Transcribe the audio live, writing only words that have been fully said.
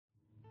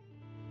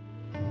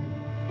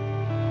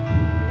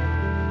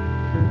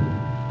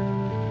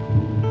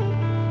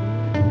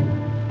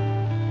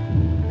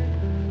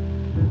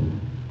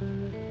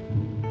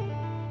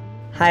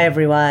Hi,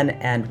 everyone,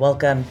 and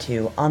welcome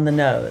to On the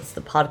Nose,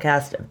 the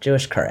podcast of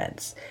Jewish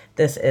Currents.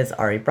 This is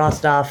Ari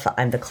Brostoff.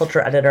 I'm the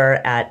culture editor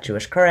at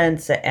Jewish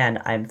Currents, and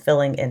I'm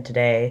filling in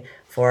today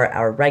for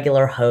our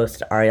regular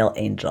host, Ariel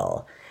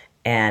Angel.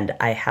 And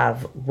I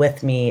have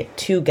with me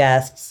two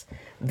guests.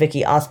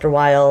 Vicky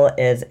Osterweil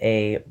is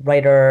a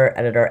writer,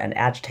 editor, and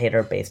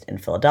agitator based in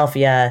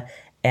Philadelphia,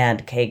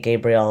 and Kay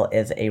Gabriel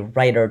is a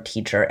writer,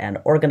 teacher, and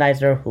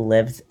organizer who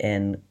lives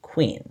in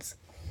Queens.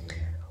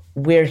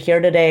 We're here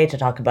today to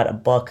talk about a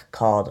book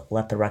called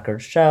Let the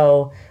Record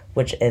Show,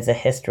 which is a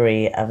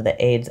history of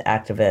the AIDS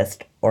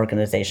activist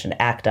organization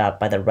ACT UP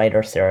by the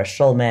writer Sarah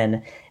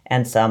Schulman,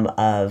 and some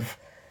of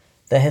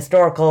the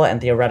historical and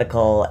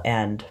theoretical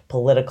and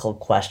political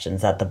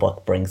questions that the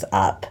book brings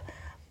up.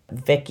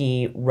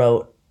 Vicky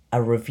wrote a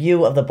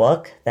review of the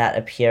book that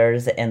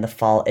appears in the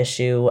fall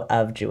issue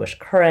of Jewish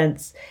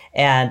Currents,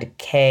 and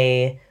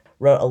Kay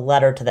wrote a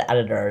letter to the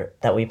editor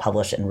that we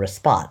published in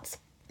response.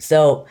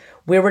 So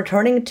we're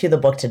returning to the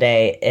book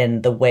today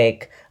in the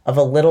wake of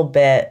a little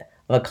bit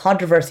of a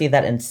controversy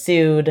that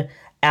ensued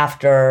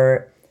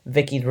after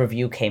Vicky's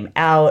review came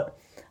out.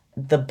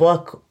 The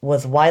book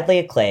was widely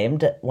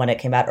acclaimed when it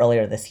came out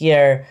earlier this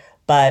year,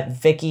 but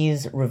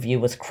Vicky's review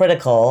was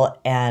critical,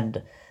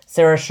 and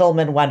Sarah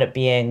Schulman wound up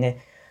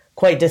being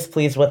quite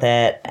displeased with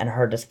it, and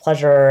her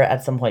displeasure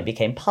at some point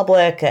became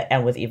public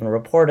and was even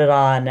reported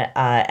on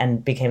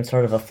and became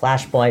sort of a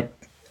flashpoint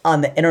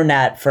on the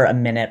internet for a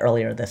minute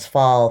earlier this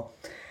fall.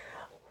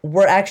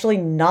 We're actually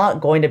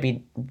not going to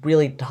be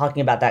really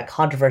talking about that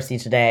controversy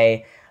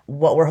today.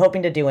 What we're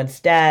hoping to do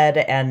instead,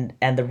 and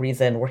the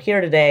reason we're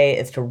here today,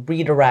 is to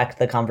redirect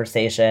the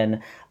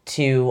conversation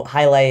to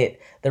highlight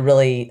the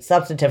really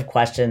substantive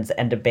questions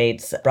and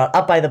debates brought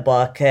up by the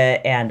book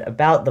and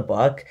about the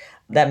book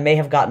that may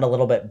have gotten a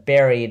little bit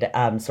buried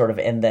sort of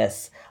in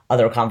this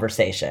other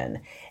conversation.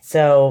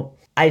 So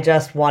I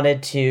just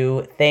wanted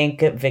to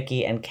thank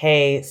Vicky and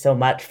Kay so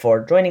much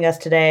for joining us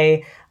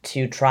today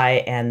to try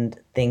and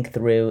think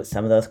through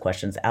some of those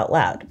questions out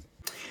loud.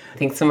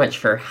 Thanks so much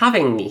for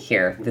having me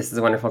here. This is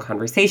a wonderful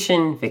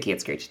conversation. Vicky,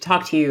 it's great to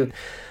talk to you.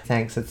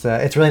 Thanks.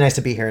 It's really nice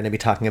to be here and to be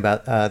talking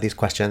about these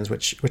questions,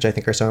 which I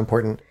think are so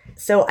important.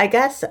 So I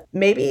guess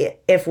maybe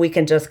if we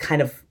can just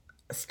kind of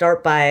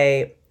start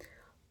by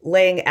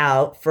laying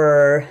out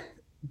for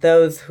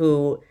those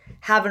who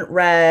haven't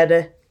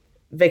read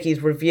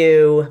Vicky's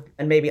review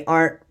and maybe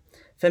aren't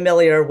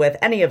familiar with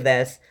any of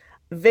this.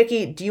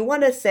 Vicky, do you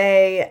want to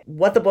say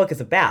what the book is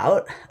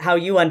about, how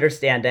you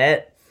understand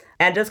it,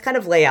 and just kind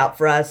of lay out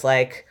for us,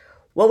 like,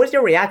 what was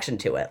your reaction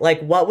to it? Like,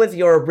 what was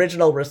your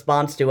original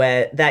response to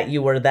it that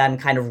you were then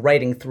kind of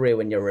writing through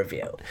in your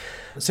review?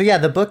 So yeah,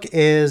 the book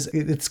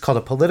it's called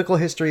A Political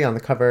History on the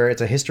cover.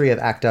 It's a history of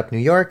ACT UP New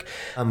York,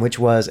 which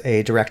was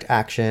a direct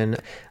action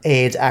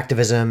AIDS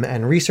activism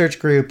and research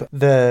group.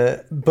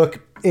 The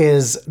book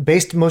is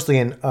based mostly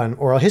on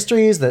oral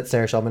histories that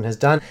Sarah Schulman has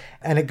done.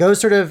 And it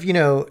goes sort of,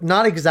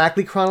 not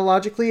exactly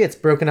chronologically. It's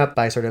broken up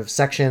by sort of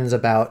sections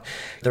about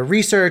the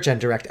research and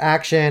direct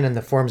action and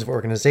the forms of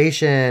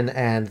organization.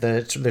 And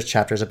there's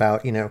chapters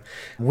about,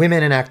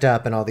 women in ACT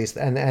UP and all these.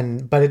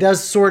 But it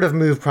does sort of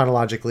move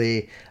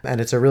chronologically.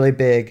 And it's a really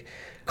big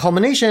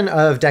culmination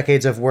of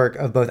decades of work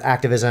of both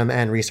activism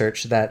and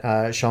research that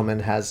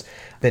Schulman has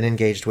been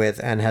engaged with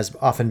and has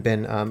often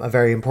been a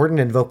very important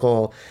and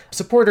vocal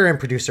supporter and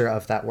producer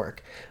of that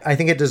work. I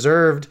think it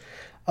deserved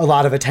a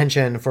lot of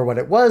attention for what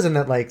it was, and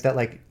that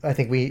I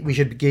think we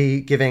should be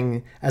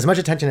giving as much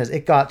attention as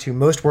it got to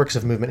most works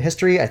of movement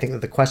history. I think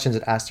that the questions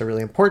it asked are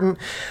really important,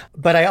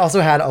 but I also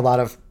had a lot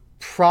of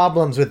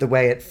problems with the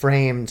way it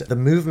framed the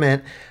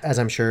movement. As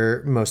I'm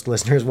sure most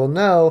listeners will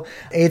know,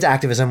 AIDS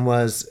activism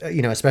was,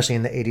 especially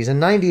in the 80s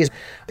and 90s,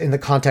 in the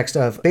context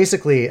of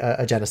basically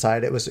a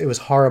genocide. It was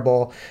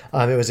horrible.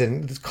 It was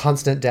in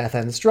constant death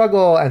and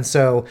struggle. And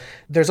so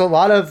there's a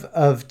lot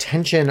of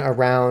tension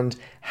around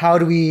how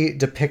do we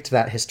depict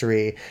that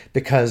history,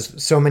 because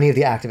so many of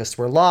the activists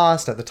were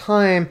lost at the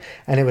time,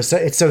 and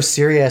it's so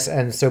serious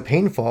and so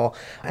painful.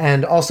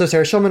 And also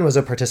Sarah Schulman was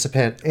a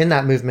participant in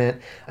that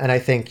movement, and I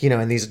think,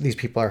 and these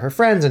people are her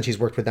friends and she's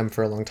worked with them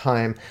for a long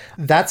time.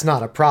 That's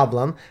not a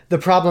problem. The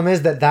problem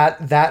is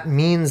that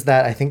means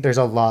that I think there's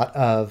a lot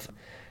of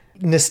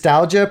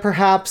nostalgia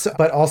perhaps,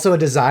 but also a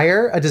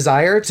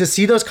desire to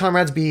see those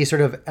comrades be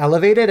sort of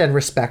elevated and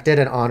respected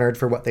and honored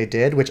for what they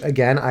did, which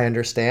again, I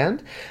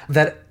understand.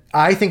 That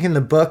I think in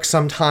the book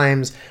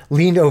sometimes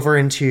leaned over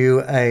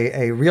into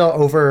a real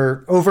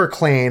over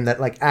claim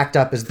that like ACT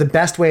UP is the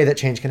best way that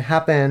change can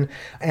happen.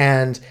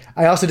 And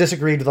I also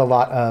disagreed with a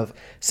lot of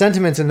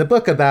sentiments in the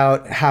book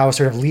about how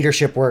sort of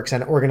leadership works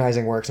and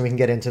organizing works. And we can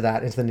get into the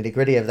nitty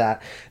gritty of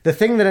that. The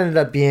thing that ended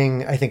up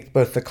being, I think,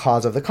 both the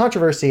cause of the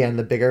controversy and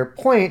the bigger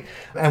point,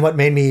 and what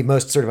made me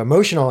most sort of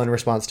emotional in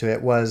response to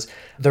it, was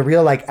the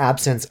real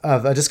absence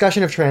of a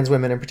discussion of trans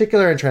women in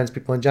particular and trans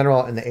people in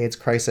general in the AIDS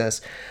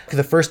crisis.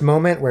 The first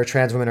moment where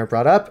trans women are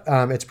brought up,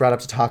 it's brought up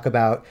to talk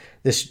about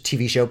this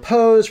TV show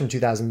Pose from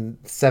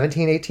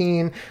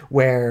 2017-18,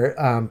 where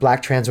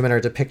Black trans women are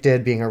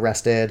depicted being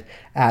arrested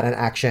at an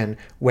action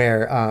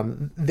where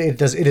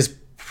it is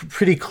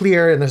pretty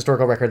clear in the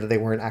historical record that they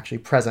weren't actually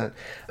present.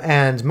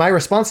 And my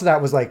response to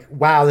that was like,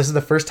 wow, this is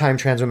the first time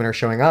trans women are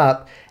showing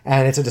up.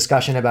 And it's a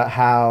discussion about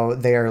how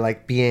they are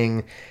like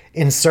being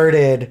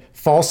inserted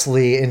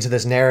falsely into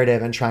this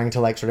narrative and trying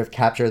to like sort of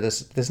capture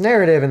this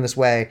narrative in this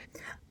way.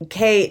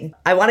 Kate,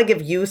 I want to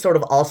give you sort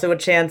of also a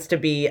chance to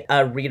be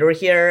a reader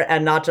here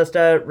and not just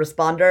a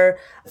responder.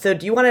 So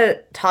do you want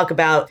to talk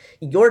about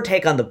your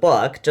take on the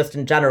book, just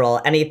in general,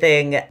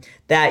 anything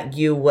that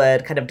you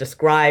would kind of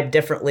describe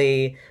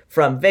differently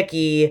from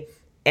Vicky,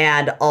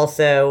 and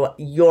also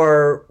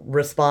your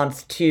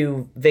response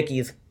to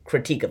Vicky's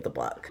critique of the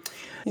book?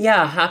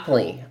 Yeah,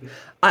 happily.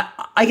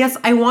 I guess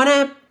I want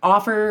to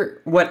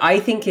offer what I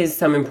think is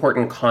some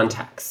important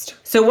context.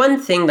 So one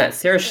thing that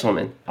Sarah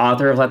Schulman,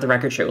 author of Let the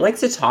Record Show,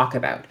 likes to talk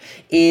about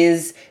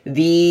is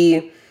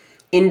the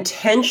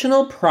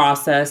intentional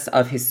process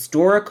of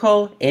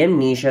historical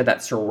amnesia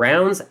that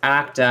surrounds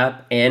ACT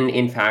UP and,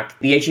 in fact,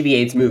 the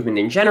HIV/AIDS movement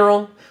in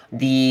general,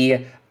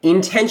 the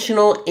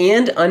intentional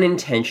and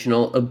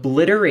unintentional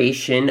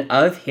obliteration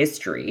of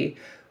history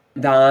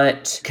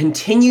that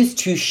continues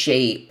to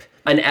shape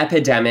an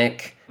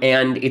epidemic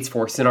and its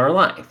force in our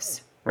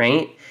lives,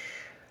 right?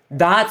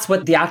 That's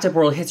what the ACT UP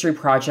Oral History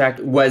Project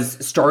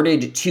was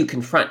started to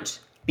confront,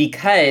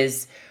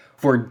 because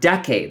for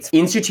decades,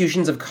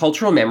 institutions of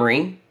cultural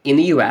memory in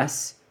the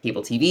US,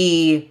 cable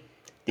TV,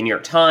 the New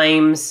York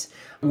Times,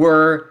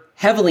 were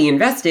heavily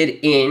invested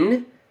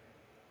in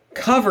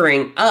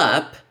covering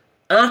up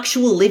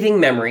actual living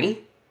memory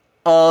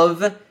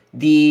of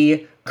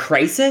the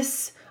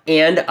crisis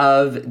and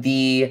of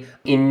the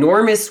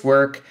enormous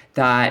work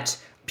that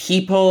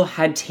people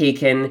had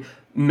taken,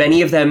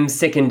 many of them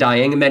sick and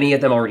dying, many of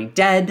them already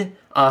dead,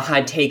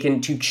 had taken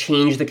to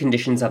change the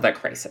conditions of that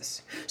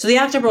crisis. So the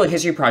ACT UP Oral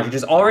History Project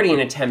is already an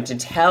attempt to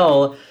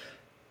tell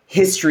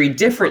history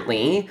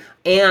differently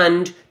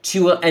and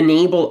to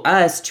enable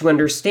us to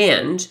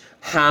understand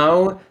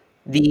how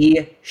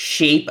the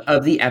shape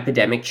of the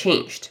epidemic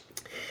changed.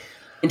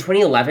 In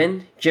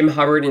 2011, Jim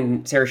Hubbard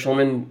and Sarah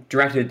Schulman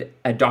directed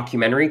a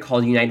documentary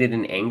called United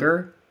in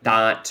Anger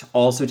that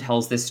also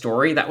tells this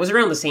story. That was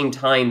around the same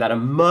time that a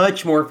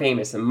much more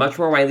famous and much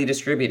more widely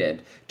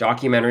distributed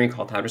documentary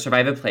called How to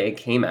Survive a Plague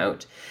came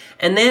out.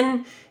 And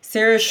then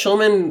Sarah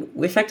Schulman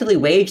effectively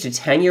waged a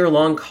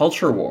 10-year-long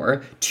culture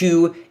war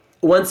to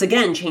once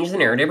again change the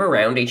narrative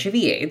around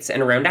HIV/AIDS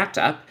and around ACT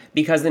UP,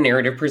 because the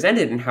narrative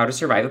presented in How to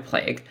Survive a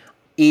Plague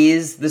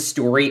is the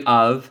story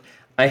of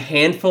a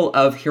handful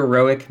of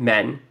heroic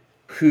men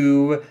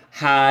who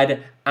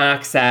had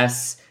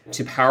access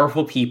to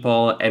powerful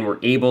people and were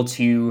able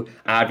to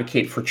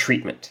advocate for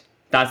treatment.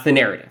 That's the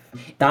narrative.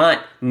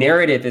 That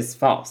narrative is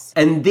false.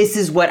 And this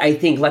is what I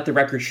think Let the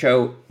Record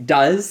Show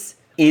does,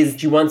 is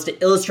she wants to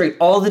illustrate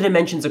all the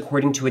dimensions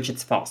according to which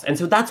it's false. And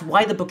so that's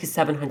why the book is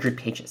 700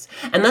 pages.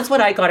 And that's what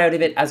I got out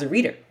of it as a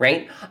reader,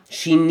 right?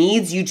 She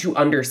needs you to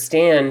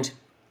understand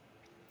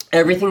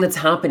everything that's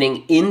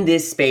happening in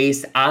this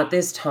space at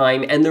this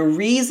time and the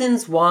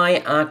reasons why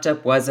ACT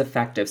UP was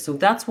effective. So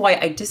that's why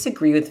I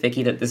disagree with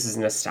Vicky that this is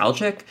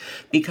nostalgic,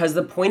 because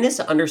the point is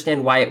to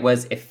understand why it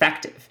was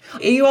effective.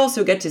 You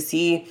also get to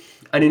see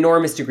an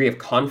enormous degree of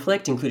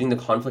conflict, including the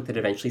conflict that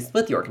eventually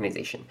split the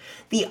organization.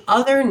 The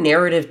other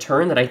narrative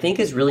turn that I think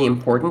is really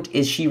important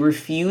is she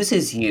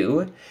refuses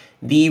you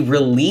the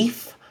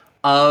relief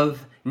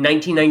of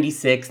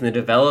 1996 and the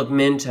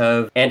development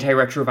of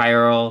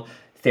antiretroviral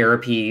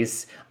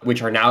therapies,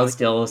 which are now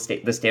still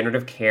the standard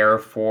of care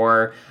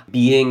for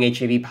being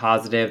HIV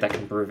positive, that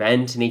can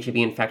prevent an HIV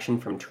infection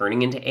from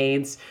turning into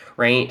AIDS,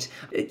 right?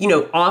 You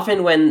know,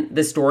 often when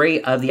the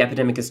story of the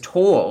epidemic is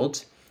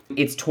told,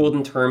 it's told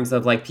in terms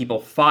of like people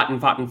fought and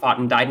fought and fought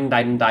and died and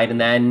died and died.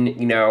 And then,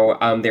 you know,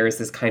 there's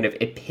this kind of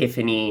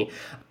epiphany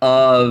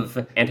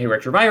of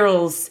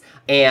antiretrovirals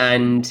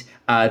and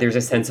there's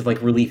a sense of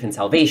like relief and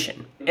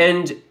salvation.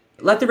 And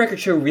Let the Record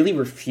Show really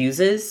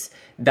refuses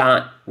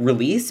that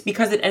release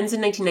because it ends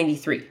in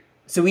 1993.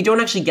 So we don't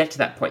actually get to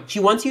that point.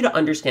 She wants you to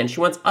understand, she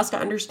wants us to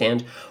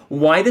understand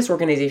why this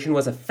organization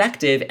was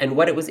effective and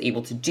what it was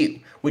able to do,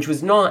 which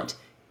was not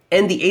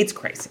end the AIDS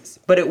crisis,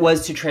 but it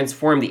was to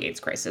transform the AIDS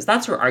crisis.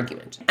 That's her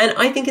argument. And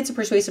I think it's a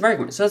persuasive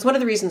argument. So that's one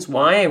of the reasons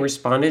why I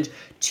responded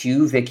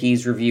to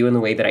Vicky's review in the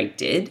way that I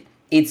did.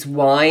 It's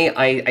why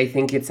I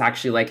think it's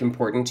actually like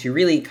important to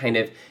really kind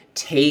of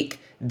take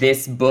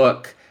this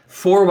book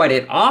for what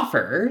it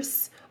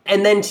offers,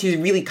 and then to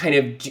really kind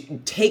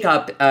of take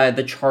up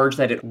the charge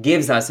that it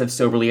gives us of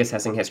soberly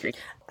assessing history.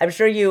 I'm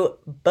sure you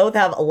both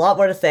have a lot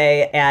more to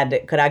say and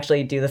could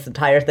actually do this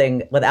entire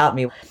thing without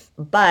me.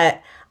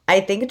 But I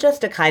think just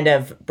to kind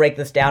of break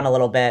this down a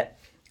little bit,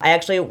 I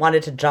actually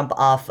wanted to jump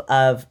off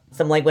of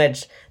some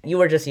language you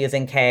were just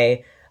using,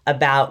 Kay,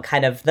 about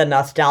kind of the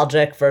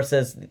nostalgic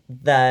versus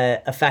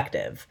the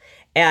effective.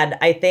 And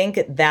I think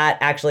that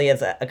actually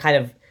is a kind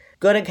of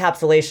good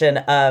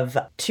encapsulation of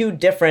two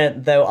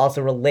different, though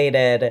also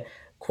related,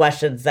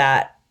 questions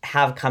that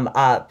have come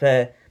up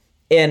in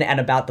and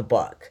about the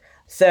book.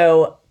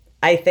 So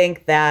I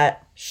think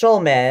that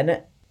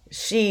Schulman,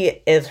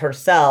 she is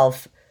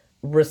herself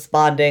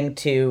responding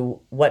to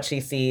what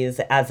she sees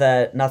as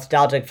a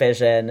nostalgic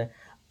vision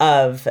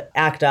of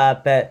ACT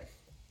UP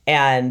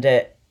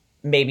and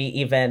maybe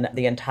even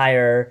the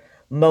entire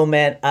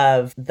moment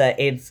of the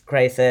AIDS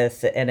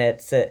crisis in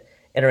its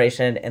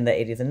iteration in the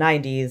 80s and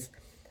 90s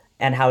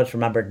and how it's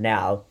remembered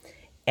now.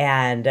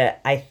 And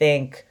I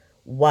think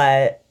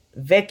what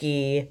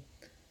Vicky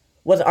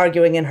was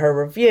arguing in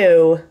her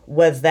review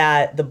was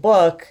that the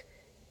book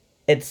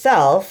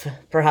itself,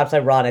 perhaps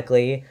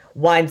ironically,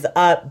 winds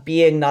up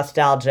being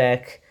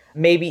nostalgic,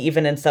 maybe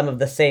even in some of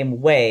the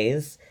same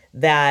ways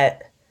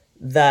that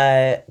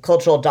the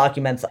cultural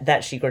documents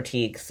that she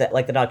critiques,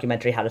 like the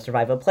documentary How to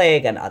Survive a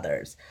Plague and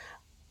others.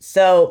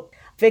 So,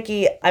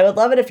 Vicky, I would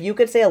love it if you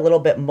could say a little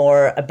bit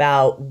more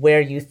about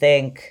where you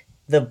think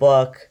the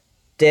book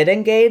did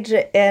engage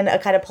in a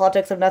kind of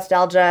politics of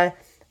nostalgia.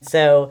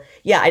 So,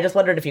 yeah, I just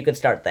wondered if you could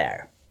start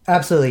there.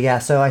 Absolutely, yeah.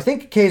 So I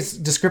think Kay's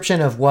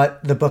description of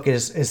what the book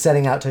is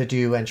setting out to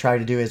do and try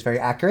to do is very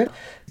accurate.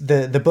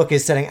 The book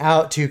is setting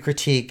out to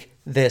critique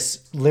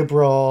this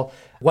liberal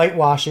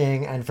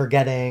whitewashing and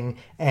forgetting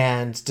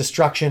and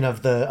destruction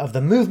of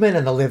the movement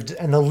and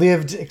the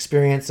lived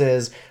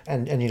experiences.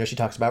 And you know, she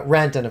talks about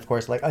Rent and of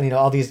course, like, you know,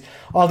 all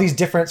these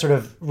different sort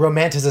of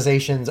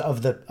romanticizations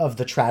of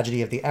the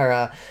tragedy of the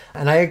era.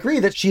 And I agree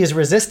that she is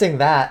resisting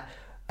that,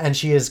 and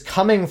she is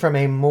coming from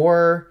a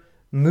more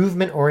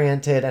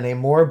movement-oriented and a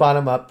more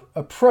bottom-up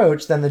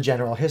approach than the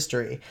general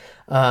history.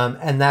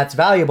 And that's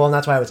valuable, and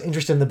that's why I was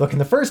interested in the book in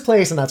the first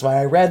place, and that's why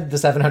I read the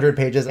 700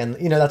 pages, and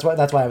you know, that's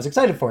why I was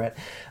excited for it,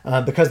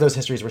 because those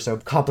histories were so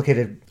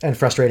complicated and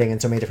frustrating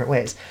in so many different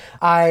ways.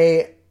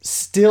 I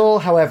still,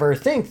 however,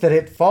 think that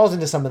it falls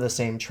into some of the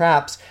same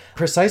traps,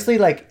 precisely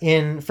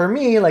for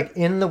me,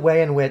 in the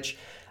way in which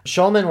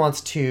Shulman wants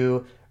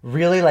to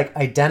really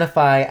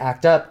identify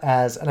ACT UP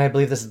as, and I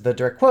believe this is the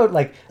direct quote,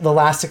 the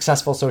last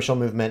successful social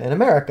movement in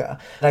America.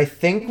 And I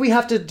think we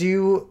have to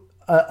do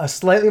a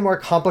slightly more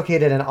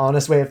complicated and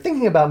honest way of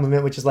thinking about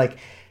movement, which is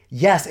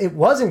yes, it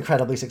was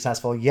incredibly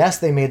successful. Yes,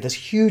 they made this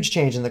huge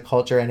change in the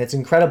culture, and it's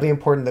incredibly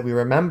important that we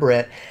remember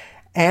it.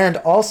 And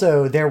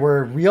also, there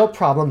were real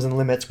problems and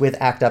limits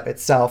with ACT UP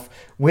itself,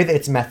 with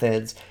its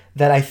methods,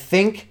 that I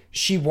think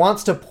she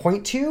wants to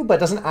point to, but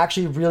doesn't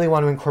actually really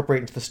want to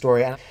incorporate into the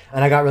story. And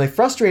I got really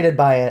frustrated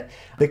by it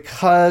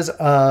because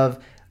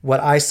of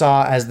what I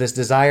saw as this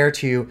desire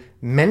to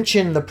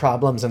mention the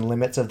problems and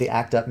limits of the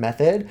ACT UP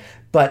method,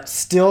 but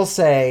still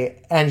say,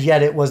 and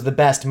yet it was the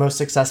best, most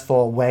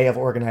successful way of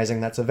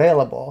organizing that's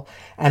available.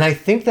 And I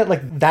think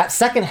that that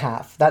second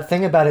half, that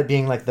thing about it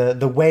being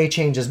the way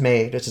change is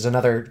made, which is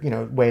another,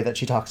 way that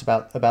she talks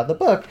about the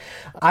book,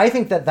 I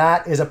think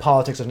that is a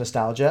politics of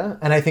nostalgia.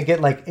 And I think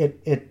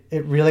it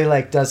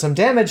really does some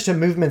damage to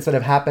movements that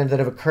have happened, that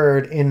have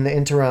occurred in the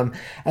interim,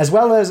 as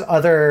well as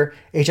other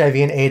HIV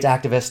and AIDS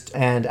activist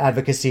and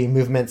advocacy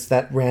movements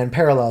that ran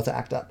parallel to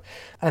ACT UP.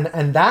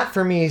 And that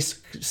for me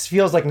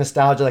feels like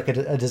nostalgia, like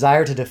a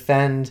desire to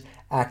defend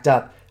ACT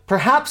UP,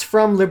 perhaps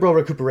from liberal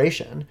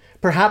recuperation,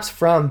 perhaps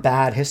from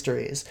bad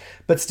histories,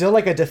 but still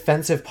a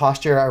defensive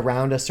posture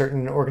around a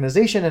certain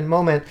organization and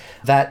moment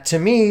that, to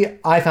me,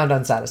 I found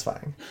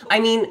unsatisfying. I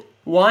mean,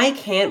 why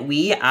can't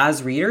we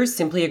as readers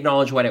simply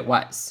acknowledge what it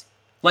was?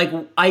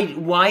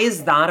 Why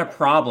is that a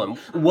problem?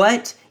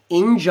 What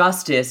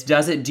injustice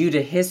does it do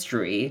to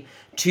history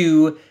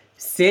to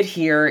sit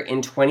here in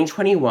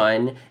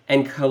 2021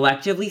 and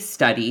collectively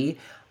study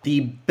the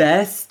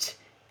best,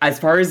 as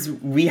far as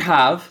we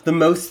have, the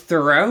most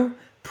thorough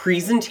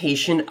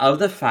presentation of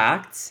the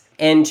facts,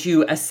 and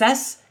to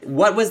assess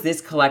what was this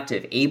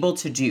collective able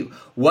to do?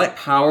 What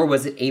power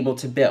was it able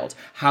to build?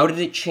 How did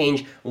it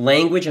change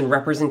language and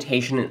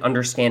representation and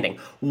understanding?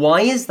 Why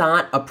is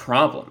that a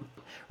problem,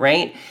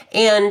 right?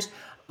 And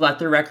let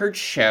the record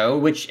show,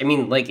 which,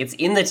 it's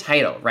in the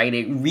title, right?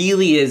 It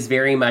really is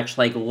very much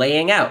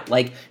laying out,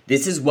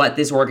 this is what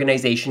this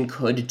organization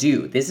could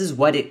do. This is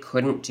what it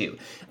couldn't do.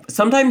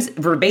 Sometimes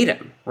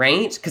verbatim,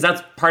 right? Because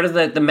that's part of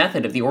the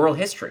method of the oral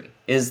history,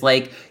 is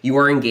you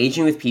are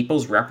engaging with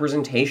people's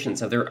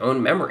representations of their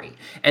own memory.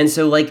 And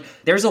so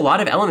there's a lot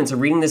of elements of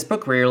reading this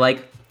book where you're I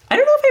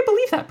don't know if I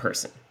believe that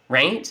person.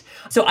 Right?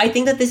 So I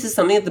think that this is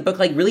something that the book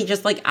really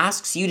just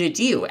asks you to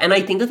do. And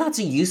I think that that's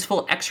a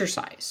useful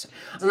exercise.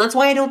 And that's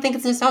why I don't think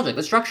it's nostalgic.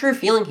 The structure of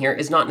feeling here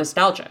is not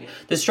nostalgia.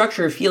 The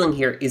structure of feeling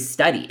here is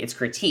study, it's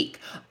critique.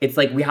 It's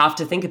we have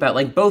to think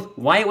about both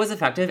why it was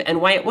effective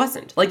and why it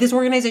wasn't. This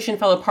organization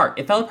fell apart.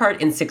 It fell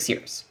apart in 6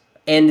 years.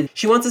 And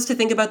she wants us to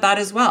think about that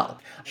as well.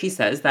 She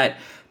says that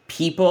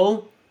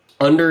people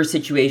under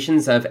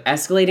situations of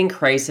escalating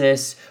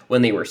crisis,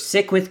 when they were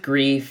sick with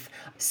grief,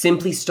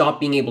 simply stopped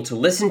being able to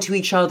listen to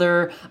each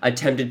other,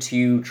 attempted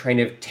to try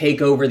to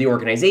take over the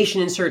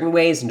organization in certain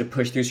ways and to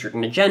push through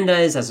certain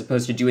agendas, as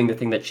opposed to doing the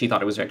thing that she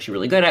thought it was actually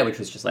really good at, which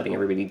was just letting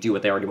everybody do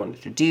what they already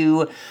wanted to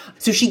do.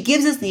 So she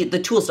gives us the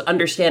tools to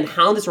understand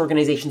how this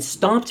organization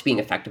stopped being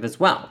effective as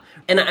well.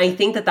 And I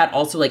think that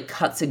also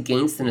cuts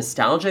against the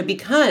nostalgia,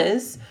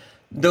 because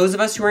those of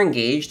us who are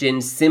engaged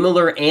in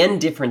similar and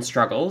different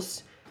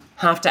struggles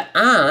have to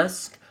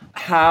ask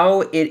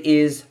how it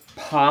is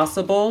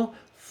possible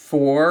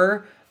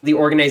for the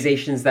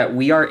organizations that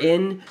we are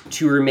in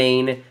to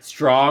remain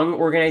strong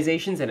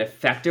organizations and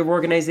effective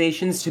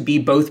organizations, to be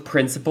both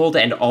principled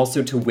and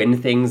also to win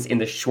things in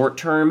the short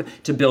term,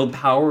 to build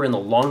power in the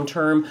long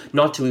term,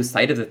 not to lose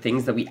sight of the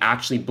things that we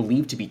actually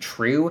believe to be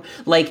true.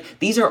 Like,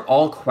 these are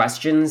all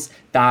questions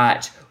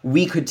that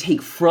we could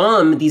take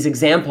from these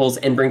examples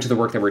and bring to the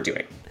work that we're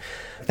doing.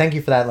 Thank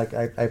you for that. Like,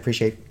 I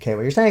appreciate, Kay,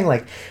 what you're saying.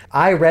 Like,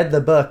 I read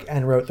the book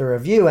and wrote the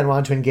review and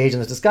wanted to engage in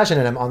this discussion,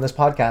 and I'm on this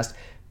podcast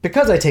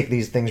because I take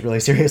these things really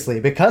seriously,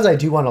 because I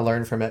do want to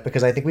learn from it,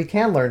 because I think we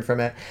can learn from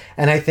it.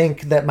 And I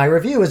think that my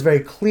review is very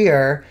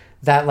clear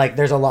that, like,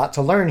 there's a lot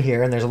to learn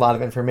here, and there's a lot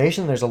of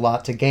information, there's a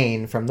lot to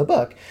gain from the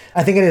book.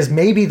 I think it is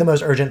maybe the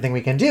most urgent thing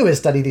we can do is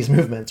study these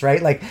movements,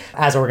 right? Like,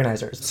 as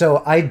organizers.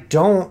 So I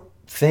don't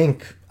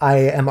think I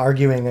am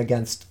arguing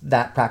against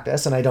that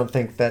practice, and I don't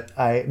think that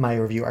my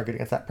review argued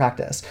against that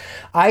practice.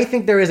 I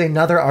think there is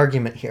another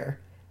argument here.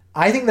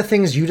 I think the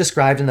things you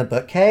described in the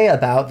book, Kay,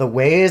 about the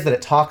ways that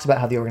it talks about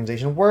how the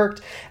organization worked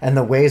and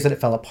the ways that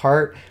it fell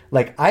apart,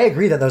 like, I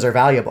agree that those are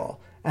valuable.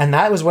 And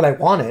that was what I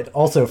wanted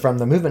also from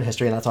the movement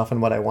history, and that's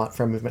often what I want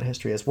from movement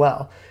history as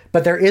well.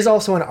 But there is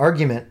also an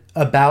argument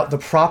about the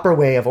proper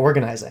way of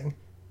organizing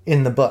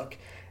in the book.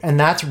 And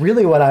that's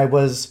really what I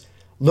was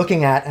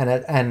looking at,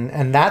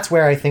 and that's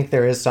where I think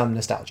there is some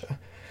nostalgia.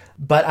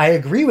 But I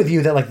agree with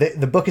you that, like,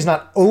 the book is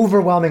not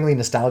overwhelmingly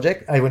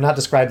nostalgic. I would not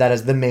describe that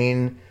as the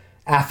main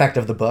affect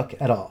of the book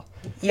at all.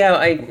 Yeah,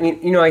 I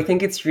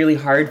think it's really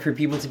hard for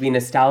people to be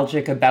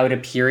nostalgic about a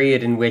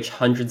period in which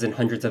hundreds and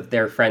hundreds of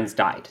their friends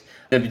died.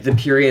 The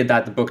period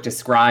that the book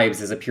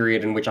describes is a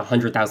period in which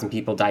 100,000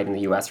 people died in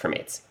the US from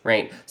AIDS,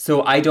 right?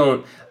 So I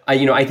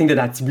think that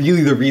that's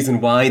really the reason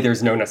why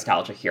there's no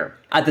nostalgia here.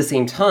 At the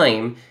same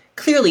time,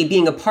 clearly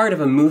being a part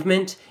of a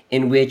movement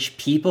in which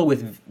people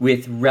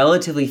with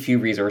relatively few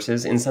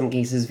resources, in some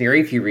cases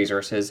very few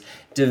resources,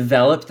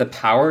 develop the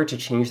power to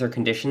change their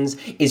conditions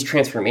is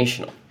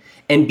transformational.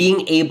 And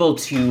being able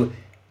to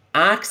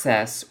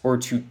access or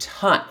to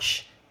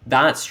touch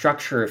that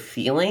structure of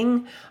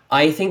feeling,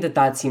 I think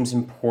that seems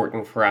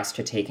important for us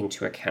to take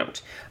into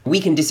account.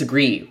 We can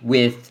disagree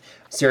with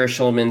Sarah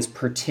Schulman's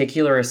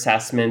particular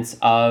assessments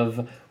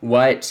of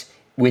what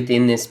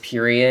within this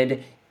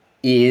period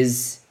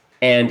is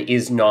and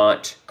is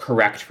not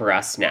correct for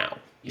us now.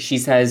 She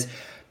says,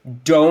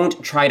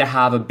 don't try to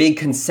have a big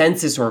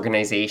consensus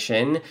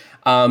organization.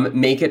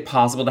 Make it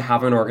possible to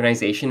have an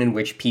organization in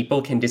which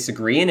people can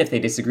disagree, and if they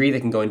disagree, they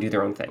can go and do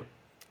their own thing.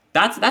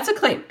 That's a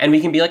claim. And we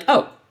can be like,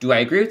 oh, do I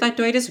agree with that?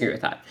 Do I disagree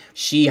with that?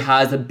 She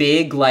has a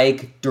big,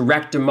 like,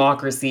 direct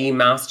democracy,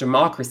 mass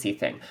democracy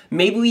thing.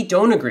 Maybe we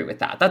don't agree with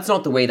that. That's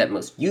not the way that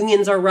most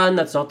unions are run.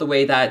 That's not the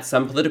way that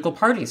some political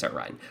parties are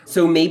run.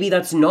 So maybe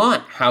that's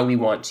not how we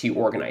want to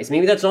organize.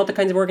 Maybe that's not the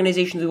kinds of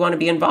organizations we want to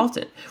be involved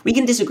in. We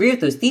can disagree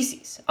with those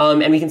theses,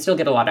 and we can still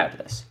get a lot out of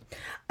this.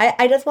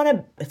 I just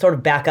want to sort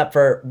of back up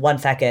for 1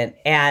 second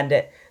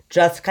and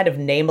just kind of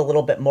name a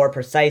little bit more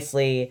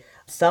precisely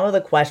some of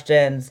the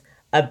questions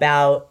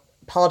about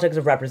politics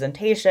of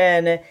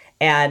representation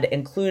and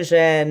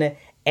inclusion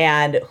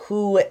and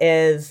who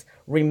is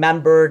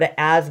remembered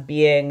as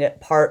being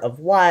part of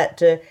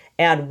what,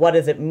 and what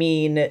does it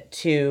mean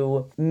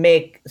to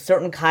make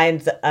certain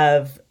kinds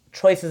of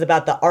choices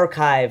about the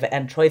archive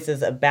and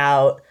choices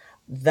about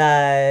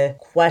the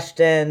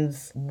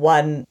questions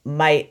one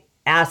might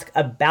ask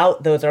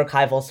about those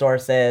archival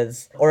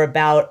sources or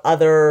about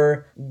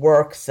other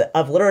works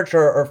of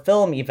literature or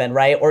film even,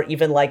 right? Or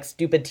even like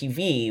Stupid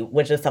TV,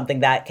 which is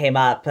something that came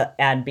up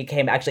and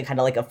became actually kind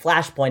of like a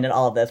flashpoint in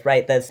all of this,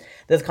 right? This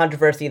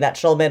controversy that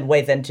Schulman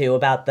weighs into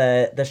about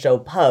the show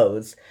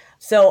Pose.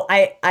 So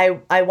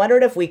I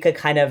wondered if we could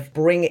kind of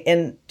bring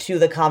into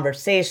the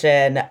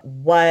conversation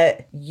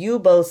what you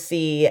both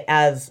see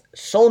as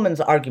Schulman's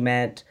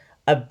argument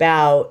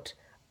about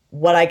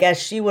what I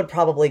guess she would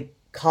probably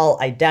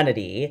call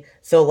identity.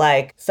 So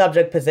like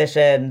subject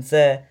positions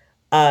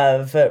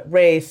of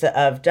race,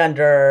 of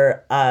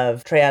gender,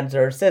 of trans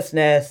or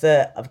cisness,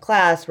 of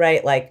class,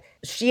 right? Like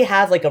she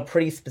has like a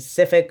pretty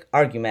specific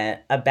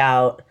argument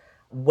about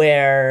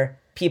where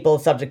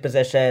people's subject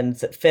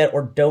positions fit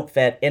or don't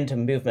fit into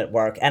movement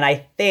work. And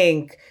I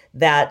think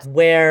that's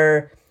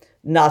where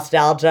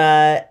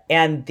nostalgia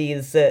and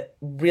these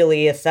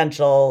really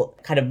essential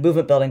kind of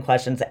movement building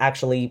questions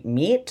actually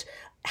meet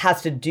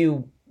has to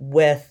do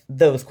with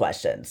those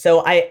questions.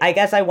 So I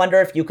guess I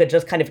wonder if you could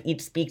just kind of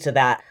each speak to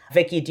that.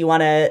 Vicky, do you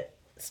want to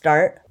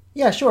start?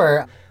 Yeah,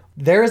 sure.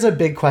 There is a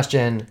big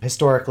question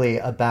historically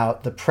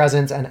about the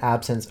presence and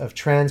absence of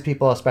trans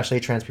people,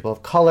 especially trans people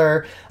of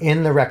color,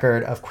 in the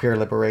record of queer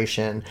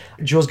liberation.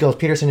 Jules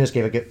Gilles-Peterson just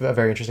gave a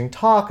very interesting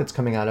talk that's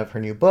coming out of her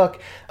new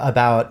book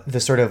about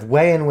the sort of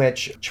way in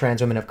which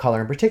trans women of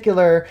color in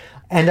particular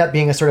end up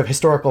being a sort of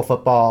historical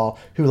football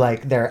who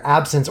like their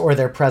absence or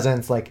their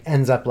presence like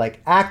ends up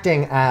like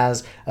acting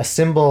as a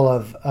symbol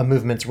of a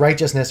movement's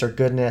righteousness or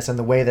goodness, and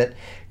the way that,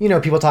 you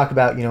know, people talk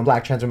about, you know,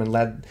 Black trans women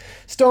led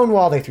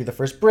Stonewall, they threw the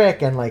first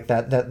brick, and like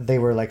that they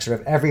were like sort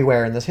of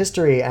everywhere in this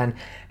history, and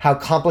how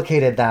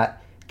complicated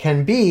that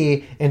can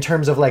be in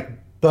terms of like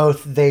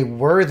both they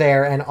were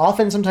there and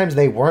often sometimes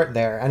they weren't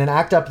there. And in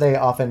ACT UP, they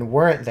often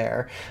weren't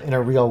there in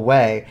a real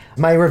way.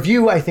 My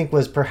review, I think,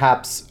 was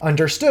perhaps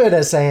understood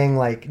as saying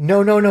like,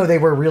 no, they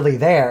were really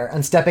there,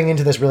 and stepping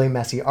into this really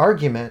messy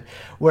argument.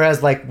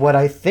 Whereas like what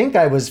I think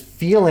I was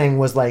feeling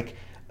was like,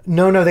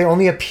 no, they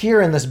only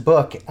appear in this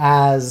book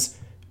as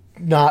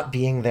not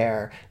being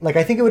there. Like,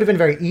 I think it would have been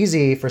very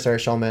easy for Sarah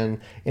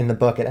Schulman in the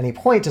book at any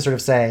point to sort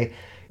of say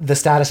the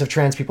status of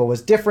trans people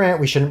was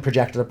different. We shouldn't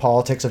project the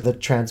politics of the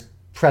trans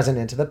present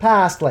into the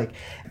past. Like,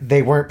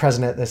 they weren't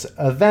present at this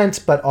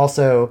event, but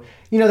also,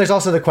 you know, there's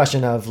also the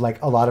question of like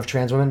a lot of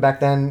trans women back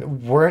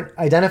then weren't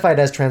identified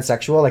as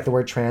transsexual. Like the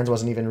word trans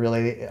wasn't even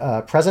really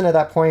present at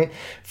that point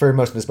for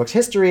most of this book's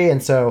history.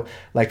 And so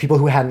like people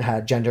who hadn't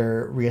had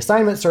gender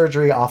reassignment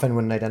surgery often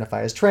wouldn't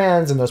identify as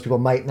trans, and those people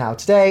might now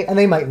today, and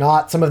they might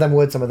not. Some of them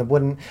would, some of them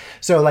wouldn't.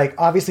 So like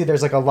obviously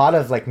there's like a lot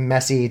of like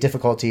messy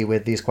difficulty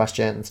with these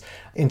questions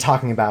in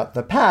talking about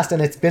the past.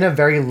 And it's been a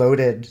very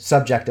loaded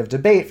subject of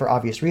debate for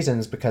obvious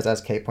reasons, because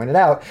as Kate pointed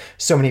out,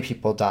 so many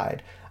people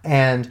died.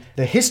 And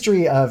the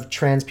history of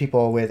trans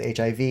people with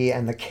HIV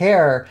and the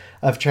care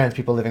of trans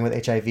people living with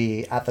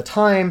HIV at the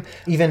time,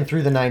 even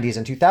through the 90s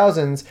and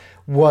 2000s,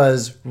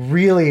 was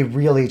really,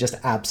 really just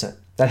absent.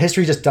 That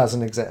history just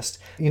doesn't exist.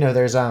 You know,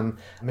 there's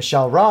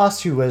Michelle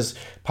Ross, who was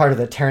part of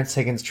the Terrence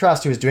Higgins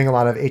Trust, who was doing a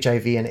lot of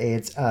HIV and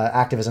AIDS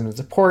activism and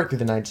support through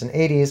the 90s and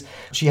 80s.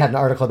 She had an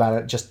article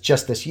about it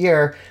just this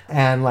year.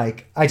 And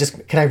like,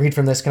 can I read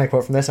from this? Can I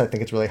quote from this? I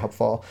think it's really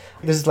helpful.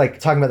 This is like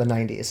talking about the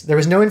 90s. There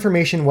was no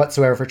information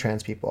whatsoever for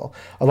trans people.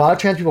 A lot of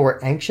trans people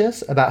were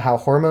anxious about how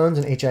hormones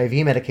and HIV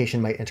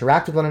medication might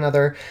interact with one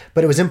another,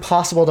 but it was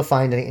impossible to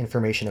find any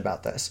information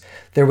about this.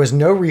 There was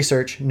no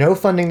research, no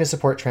funding to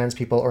support trans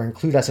people or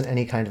include us in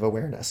any kind of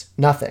awareness.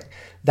 Nothing.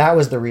 That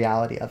was the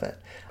reality of it.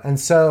 And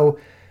so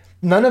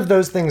none of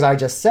those things I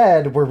just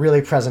said were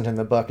really present in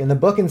the book. In the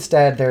book,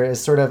 instead, there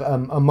is sort of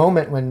a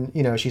moment when,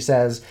 you know, she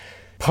says,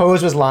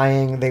 Pose was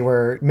lying. They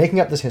were making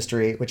up this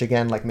history, which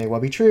again, like, may well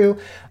be true.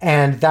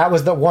 And that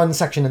was the one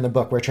section in the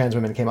book where trans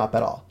women came up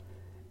at all.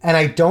 And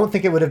I don't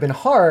think it would have been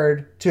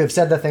hard to have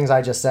said the things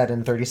I just said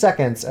in 30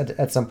 seconds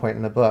at some point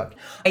in the book.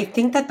 I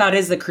think that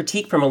is a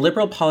critique from a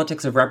liberal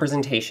politics of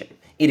representation.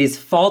 It is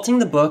faulting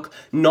the book,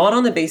 not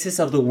on the basis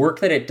of the work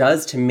that it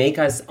does to make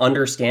us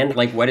understand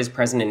like what is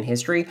present in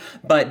history,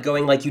 but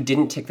going like, you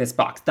didn't tick this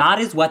box. That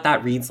is what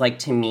that reads like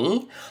to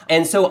me.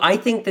 And so I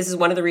think this is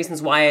one of the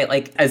reasons why,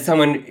 like, as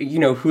someone, you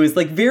know, who is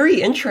like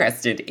very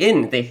interested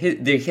in the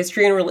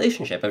history and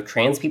relationship of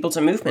trans people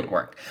to movement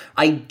work,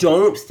 I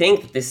don't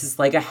think that this is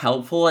like a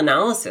helpful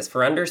analysis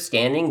for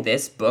understanding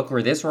this book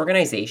or this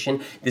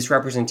organization, this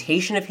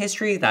representation of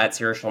history that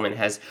Sarah Schulman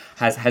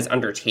has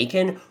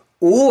undertaken,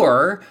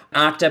 or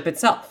ACT UP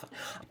itself.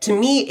 To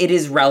me, it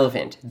is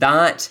relevant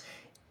that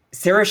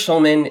Sarah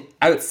Schulman,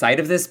 outside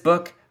of this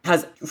book,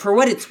 has, for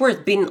what it's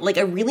worth, been like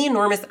a really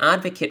enormous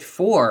advocate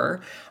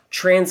for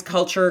trans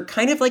culture,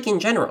 kind of like in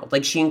general.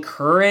 Like, she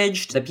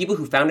encouraged the people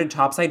who founded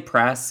Topside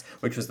Press,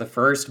 which was the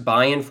first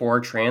by and for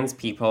trans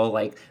people,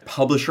 like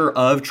publisher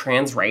of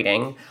trans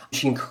writing.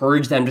 She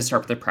encouraged them to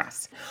start with a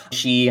press.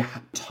 She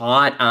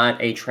taught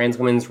at a trans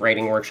women's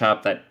writing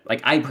workshop that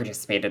like I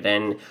participated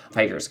in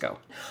 5 years ago.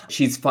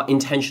 She's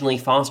intentionally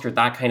fostered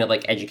that kind of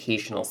like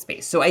educational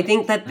space. So I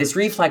think that this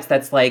reflex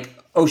that's like,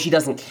 oh, she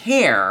doesn't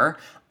care,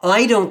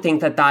 I don't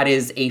think that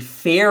is a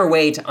fair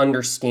way to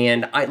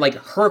understand like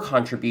her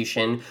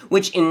contribution,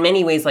 which in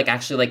many ways like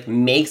actually like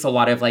makes a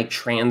lot of like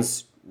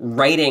trans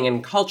writing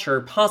and culture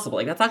possible.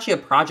 Like, that's actually a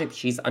project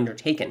she's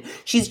undertaken.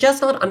 She's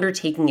just not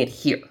undertaking it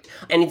here.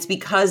 And it's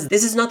because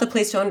this is not the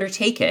place to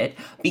undertake it,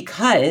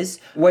 because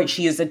what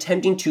she is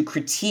attempting to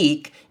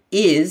critique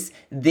is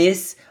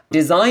this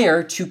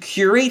desire to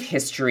curate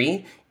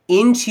history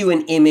into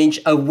an image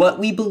of what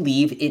we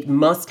believe it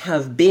must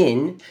have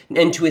been,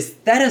 and to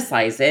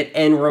aestheticize it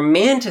and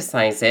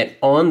romanticize it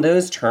on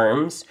those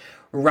terms,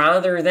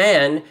 rather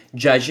than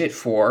judge it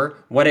for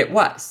what it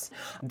was.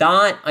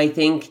 That, I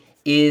think,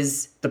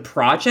 is the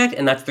project,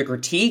 and that's the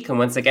critique. And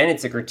once again,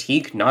 it's a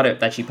critique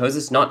that she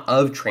poses not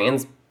of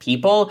trans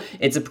people,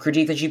 it's a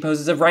critique that she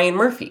poses of Ryan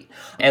Murphy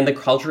and the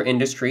culture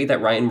industry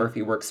that Ryan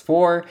Murphy works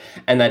for,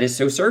 and that is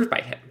so served by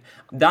him.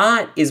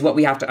 That is what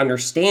we have to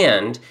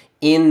understand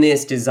in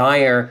this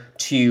desire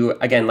to,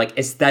 again, like,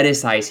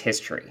 aestheticize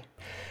history.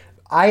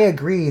 I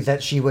agree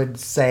that she would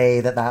say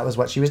that was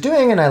what she was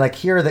doing, and I like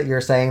hear that you're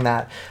saying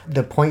that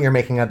the point you're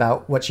making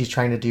about what she's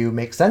trying to do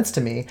makes sense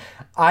to me.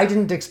 I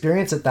didn't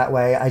experience it that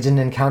way. I didn't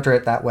encounter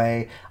it that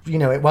way. You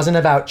know, it wasn't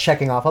about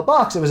checking off a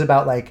box. It was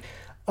about like,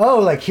 oh,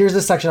 like, here's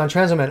this section on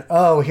trans women.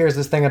 Oh, here's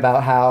this thing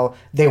about how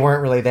they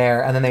weren't really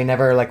there, and then they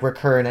never like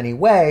recur in any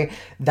way.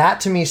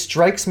 That to me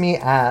strikes me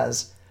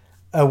as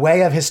a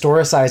way of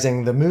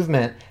historicizing the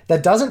movement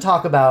that doesn't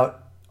talk about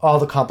all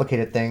the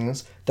complicated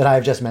things that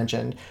I've just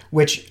mentioned,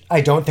 which I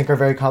don't think are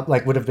very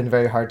would have been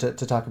very hard to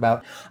talk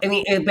about. I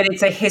mean, but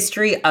it's not a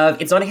history of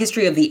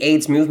the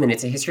AIDS movement.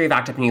 It's a history of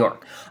ACT UP New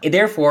York.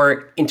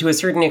 Therefore, and to a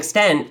certain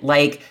extent,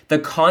 like, the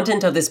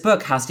content of this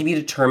book has to be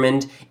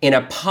determined in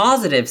a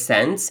positive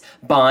sense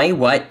by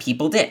what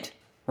people did.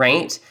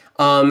 right?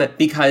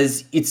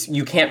 Because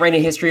you can't write a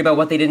history about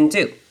what they didn't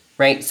do,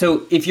 right?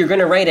 So if you're going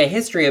to write a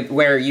history of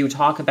where you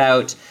talk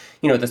about,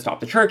 the Stop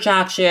the Church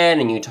action,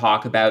 and you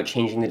talk about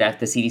changing the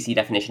CDC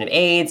definition of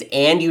AIDS,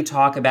 and you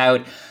talk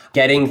about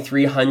getting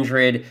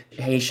 300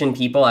 Haitian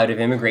people out of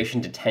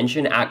immigration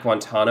detention at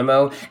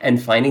Guantanamo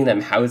and finding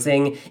them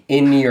housing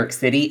in New York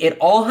City, it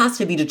all has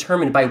to be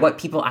determined by what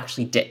people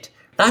actually did.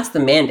 That's the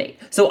mandate.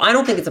 So I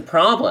don't think it's a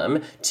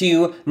problem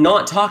to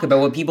not talk about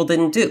what people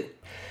didn't do.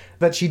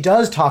 But she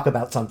does talk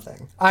about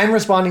something. I'm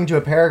responding to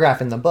a paragraph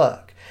in the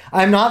book.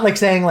 I'm not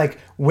saying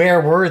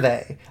where were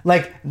they?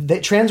 The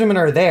trans women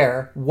are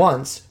there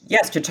once.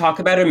 Yes, to talk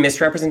about a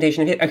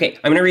misrepresentation of it. Okay,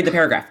 I'm going to read the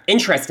paragraph.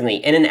 Interestingly,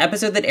 in an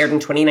episode that aired in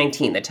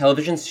 2019, the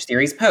television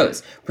series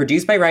Pose,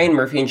 produced by Ryan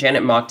Murphy and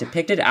Janet Mock,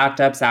 depicted ACT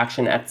UP's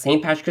action at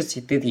St. Patrick's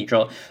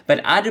Cathedral,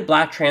 but added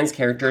Black trans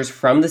characters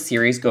from the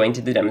series going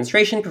to the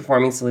demonstration,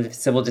 performing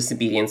civil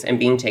disobedience, and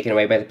being taken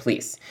away by the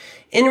police.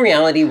 In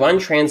reality, one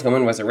trans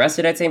woman was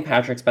arrested at St.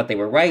 Patrick's, but they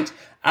were white.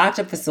 ACT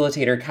UP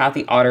facilitator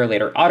Kathy Otter,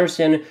 later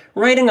Otterson,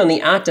 writing on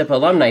the ACT UP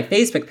alumni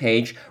Facebook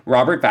page,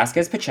 Robert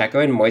Vasquez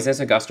Pacheco and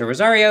Moises Augusto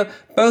Rosario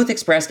both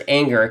expressed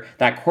anger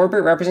that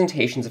corporate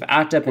representations of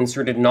ACT UP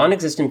inserted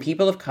non-existent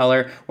people of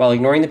color while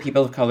ignoring the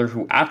people of color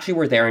who actually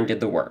were there and did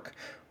the work.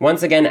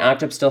 Once again,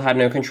 ACT UP still had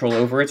no control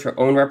over its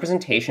own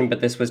representation, but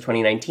this was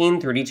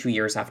 2019, 32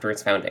 years after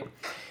its founding.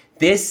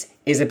 This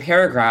is a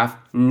paragraph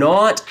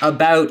not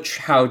about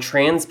how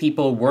trans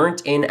people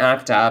weren't in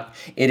ACT UP.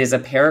 It is a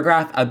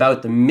paragraph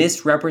about the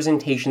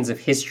misrepresentations of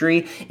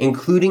history,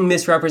 including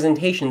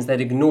misrepresentations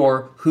that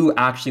ignore who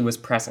actually was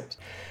present.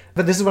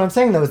 But this is what I'm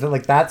saying, though, is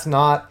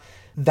that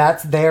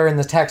that's there in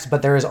the text,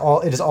 but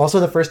it is also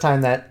the first time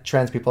that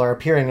trans people are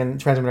appearing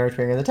and trans women are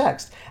appearing in the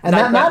text. And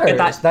that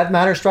matters. That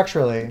matters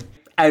structurally.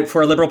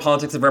 For a liberal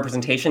politics of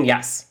representation,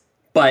 yes.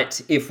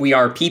 But if we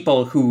are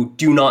people who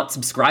do not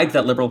subscribe to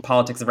that liberal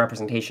politics of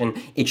representation,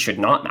 it should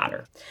not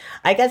matter.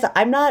 I guess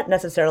I'm not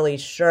necessarily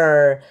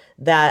sure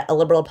that a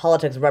liberal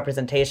politics of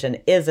representation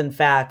is, in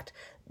fact,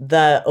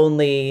 the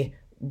only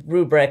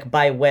rubric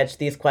by which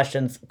these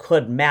questions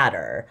could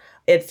matter.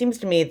 It seems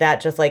to me that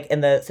just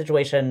in the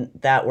situation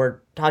that we're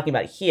talking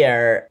about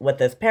here with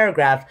this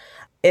paragraph,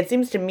 it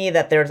seems to me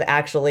that there's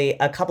actually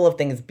a couple of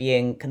things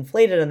being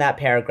conflated in that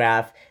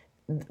paragraph.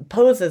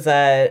 Pose is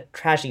a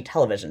trashy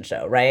television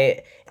show,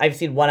 right? I've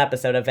seen one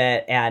episode of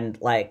it, and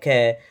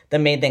the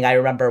main thing I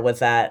remember was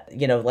that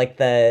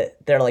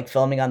they're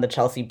filming on the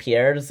Chelsea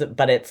Piers,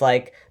 but it's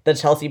the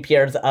Chelsea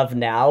Piers of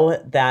now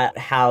that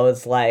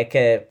house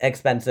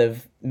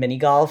expensive mini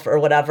golf or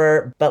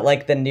whatever,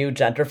 but the new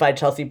gentrified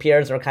Chelsea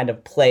Piers are kind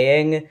of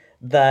playing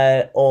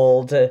the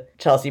old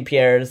Chelsea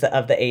Piers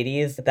of the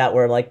 80s that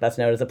were best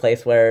known as a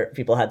place where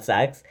people had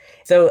sex.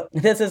 So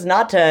this is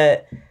not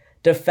to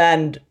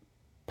defend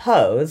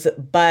Pose,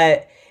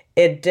 but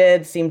it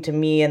did seem to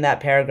me in that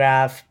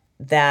paragraph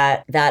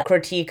that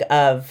critique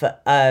of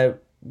a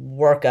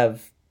work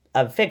of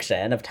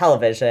fiction, of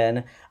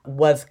television,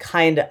 was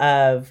kind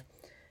of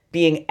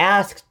being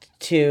asked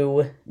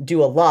to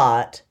do a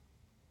lot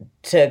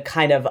to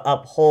kind of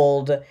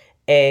uphold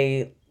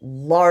a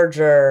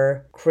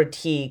larger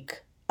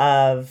critique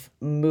of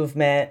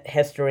movement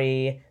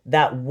history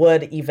that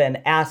would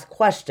even ask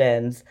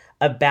questions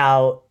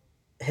about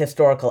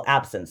historical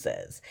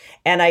absences.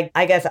 And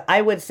I guess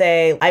I would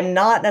say I'm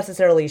not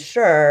necessarily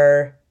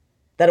sure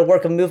that a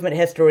work of movement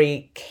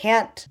history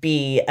can't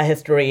be a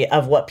history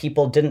of what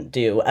people didn't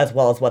do as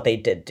well as what they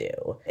did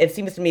do. It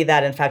seems to me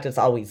that, in fact, it's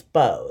always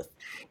both.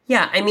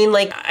 Yeah, I mean,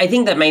 I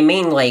think that my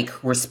main,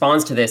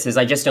 response to this is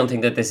I just don't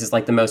think that this is,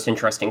 the most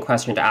interesting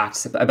question to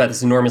ask about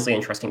this enormously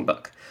interesting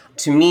book.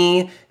 To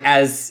me,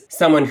 as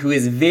someone who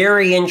is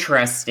very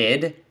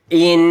interested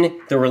in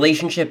the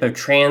relationship of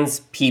trans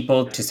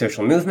people to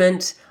social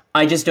movement,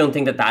 I just don't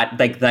think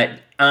that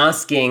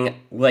asking,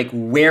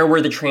 where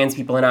were the trans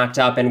people in ACT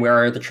UP and where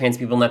are the trans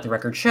people in Let the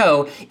Record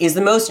Show is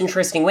the most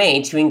interesting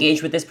way to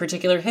engage with this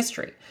particular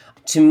history.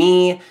 To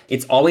me,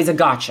 it's always a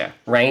gotcha,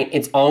 right?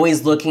 It's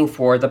always looking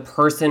for the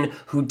person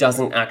who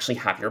doesn't actually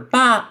have your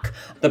back,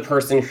 the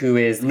person who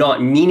is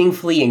not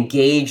meaningfully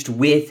engaged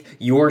with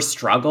your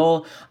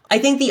struggle. I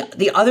think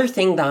the other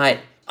thing that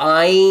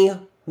I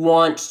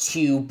want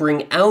to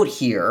bring out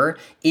here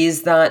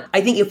is that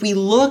I think if we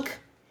look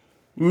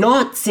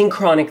not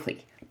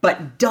synchronically,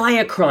 but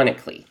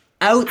diachronically,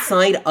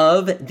 outside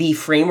of the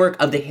framework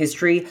of the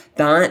history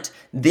that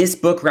this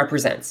book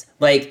represents,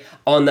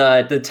 on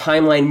the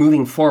timeline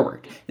moving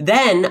forward,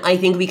 then I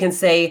think we can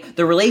say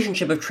the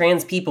relationship of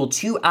trans people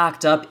to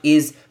ACT UP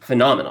is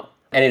phenomenal.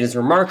 And it is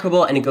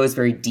remarkable, and it goes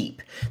very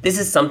deep. This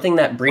is something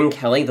that Brynne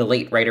Kelly, the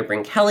late writer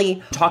Brynne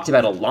Kelly, talked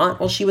about a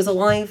lot while she was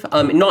alive.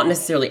 Not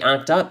necessarily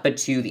ACT UP, but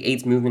to the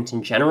AIDS movement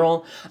in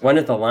general. One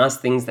of the last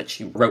things that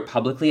she wrote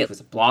publicly, it was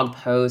a blog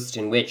post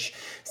in which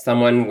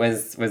someone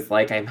was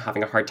like, I'm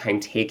having a hard time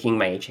taking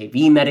my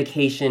HIV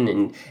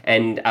medication.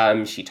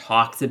 And she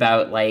talks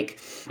about,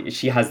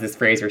 she has this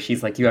phrase where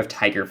she's like, you have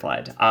tiger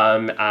blood.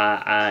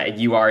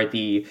 You are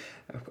the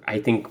I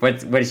think,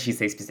 what does she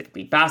say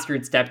specifically?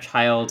 Bastard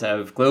stepchild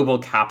of global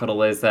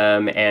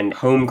capitalism and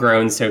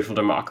homegrown social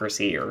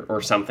democracy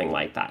or something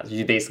like that.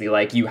 She's basically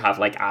like, you have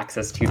like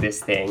access to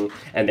this thing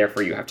and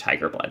therefore you have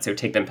tiger blood. So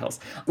take them pills,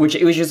 which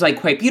it was just like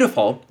quite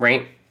beautiful,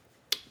 right?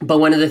 But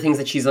one of the things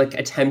that she's like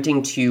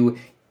attempting to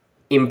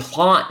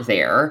implot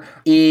there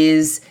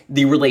is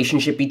the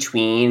relationship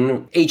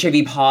between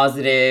HIV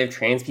positive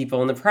trans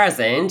people in the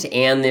present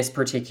and this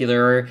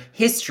particular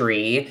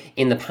history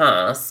in the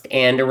past,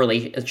 and a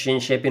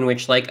relationship in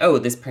which like, oh,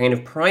 this kind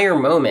of prior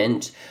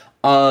moment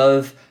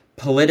of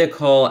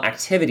political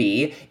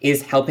activity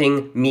is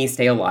helping me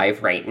stay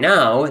alive right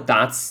now.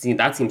 That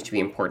seems to be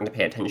important to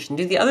pay attention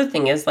to. The other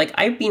thing is, like,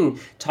 I've been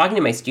talking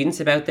to my students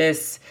about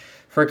this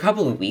for a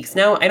couple of weeks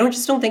now. I don't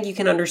think you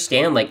can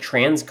understand like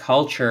trans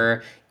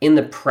culture in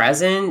the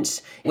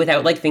present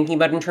without like thinking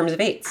about it in terms of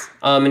AIDS,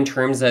 in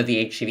terms of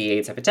the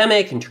HIV/AIDS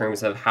epidemic, in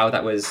terms of how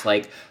that was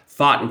like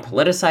fought and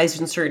politicized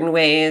in certain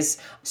ways.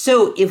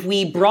 So if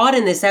we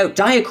broaden this out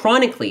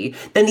diachronically,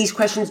 then these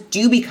questions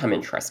do become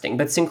interesting.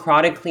 But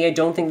synchronically, I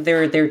don't think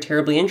they're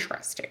terribly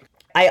interesting.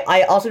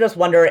 I also just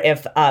wonder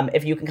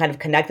if you can kind of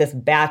connect this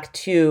back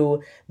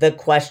to the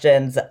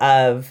questions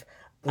of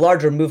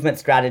larger movement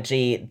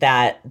strategy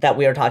that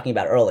we were talking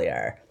about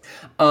earlier.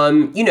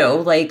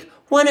 Like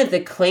one of the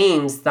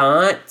claims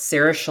that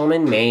Sarah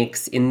Schulman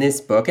makes in this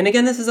book, and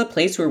again, this is a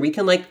place where we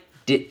can like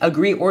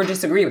agree or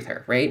disagree with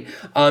her, right?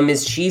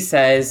 Is she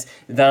says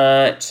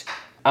that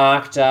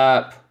ACT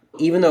UP,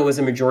 even though it was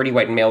a majority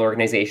white and male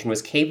organization,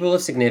 was capable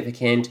of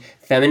significant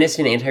feminist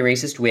and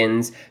anti-racist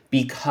wins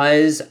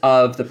because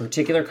of the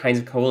particular kinds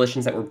of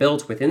coalitions that were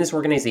built within this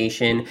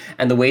organization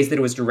and the ways that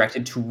it was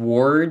directed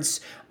towards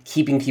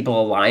keeping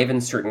people alive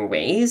in certain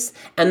ways.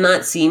 And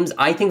I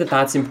think that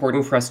that's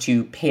important for us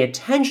to pay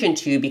attention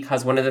to,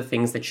 because one of the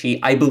things that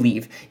she, I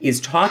believe, is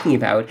talking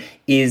about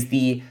is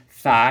the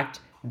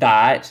fact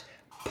that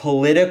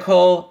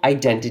political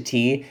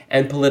identity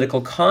and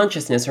political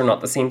consciousness are not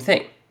the same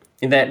thing.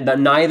 That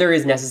neither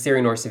is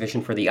necessary nor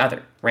sufficient for the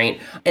other, right?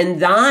 And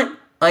that,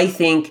 I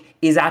think,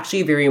 is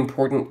actually a very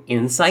important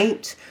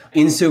insight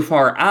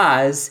insofar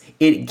as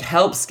it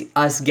helps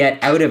us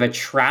get out of a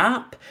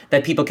trap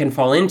that people can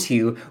fall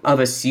into of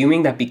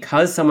assuming that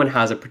because someone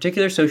has a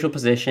particular social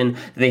position,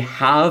 they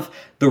have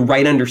the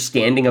right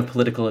understanding of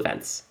political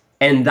events.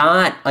 And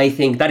that, I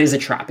think, that is a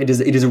trap. It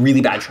is a really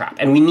bad trap.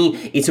 And we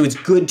need it. So it's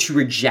good to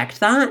reject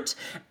that.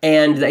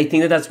 And I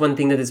think that that's one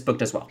thing that this book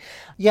does well.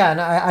 Yeah, and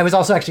I was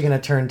also actually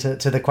going to turn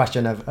to the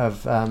question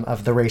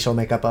of the racial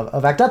makeup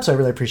of ACT UP. So I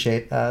really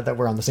appreciate that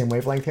we're on the same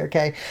wavelength here,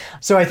 Kay.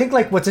 So I think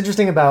like what's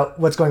interesting about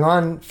what's going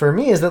on for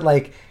me is that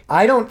like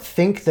I don't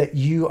think that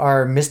you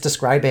are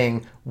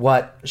misdescribing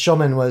what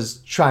Schulman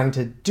was trying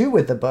to do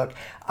with the book.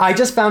 I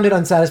just found it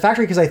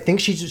unsatisfactory because I think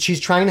she's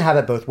trying to have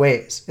it both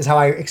ways, is how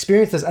I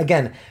experienced this.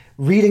 Again,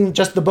 reading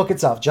just the book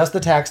itself, just the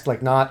text,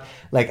 like not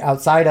like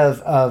outside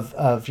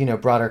of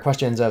broader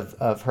questions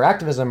of her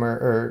activism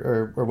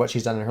or what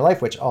she's done in her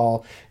life, which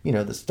all,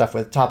 the stuff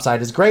with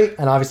Topside is great.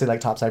 And obviously like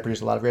Topside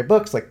produced a lot of great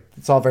books. Like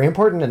it's all very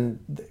important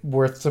and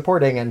worth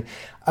supporting. And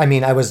I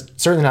mean, I was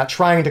certainly not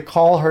trying to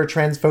call her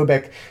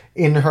transphobic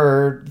in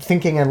her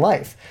thinking and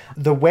life.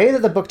 The way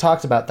that the book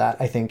talks about that,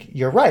 I think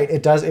you're right.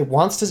 It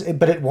wants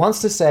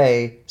to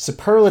say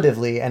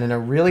superlatively and in a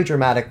really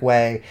dramatic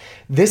way,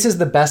 this is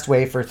the best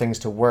way for things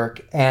to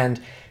work. And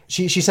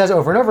she says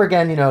over and over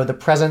again, the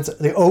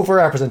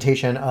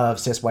overrepresentation of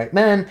cis white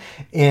men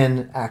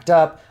in ACT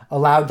UP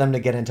allowed them to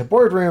get into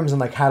boardrooms and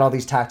like had all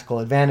these tactical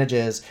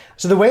advantages.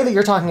 So the way that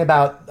you're talking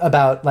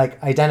about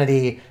like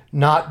identity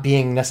not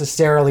being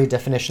necessarily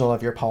definitional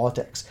of your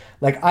politics,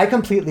 like I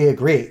completely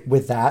agree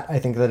with that. I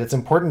think that it's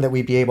important that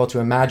we be able to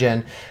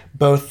imagine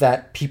both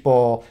that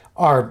people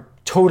are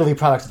totally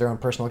products of their own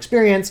personal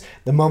experience,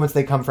 the moments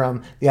they come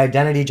from, the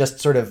identity just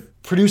sort of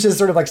produces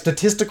sort of like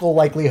statistical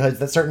likelihoods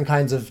that certain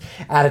kinds of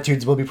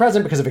attitudes will be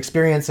present because of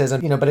experiences,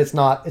 and but it's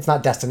not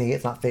destiny,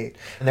 it's not fate.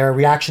 And there are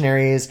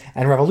reactionaries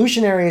and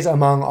revolutionaries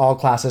among all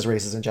classes,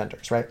 races, and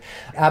genders, right?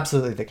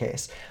 Absolutely the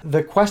case.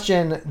 The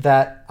question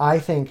that I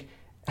think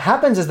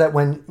happens is that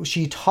when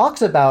she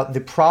talks about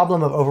the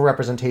problem of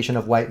overrepresentation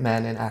of white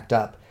men in ACT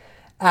UP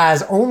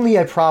as only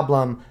a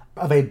problem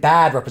of a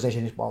bad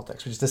representation of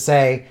politics, which is to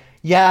say,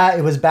 yeah,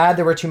 it was bad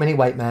there were too many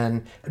white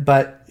men,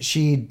 but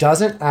she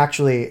doesn't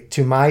actually,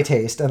 to my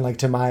taste and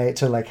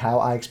to how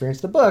I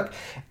experienced the book,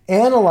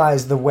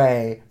 analyze the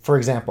way, for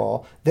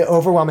example, the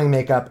overwhelming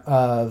makeup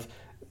of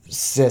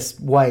cis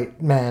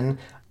white men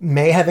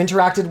may have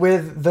interacted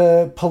with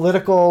the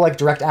political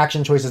direct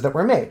action choices that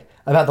were made,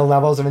 about the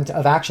levels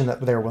of action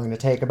that they were willing to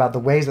take, about the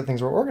ways that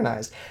things were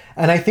organized.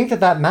 And I think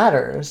that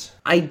matters.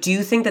 I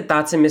do think that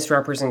that's a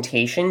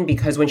misrepresentation,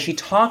 because when she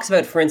talks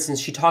about, for instance,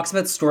 she talks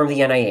about Storm the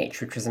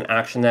NIH, which was an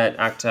action that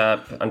ACT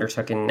UP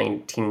undertook in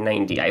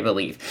 1990, I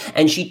believe.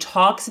 And she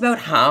talks about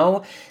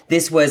how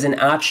this was an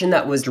action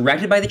that was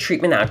directed by the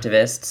treatment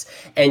activists.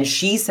 And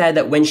she said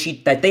that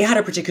that they had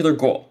a particular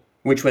goal,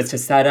 which was to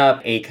set up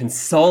a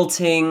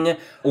consulting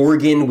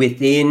organ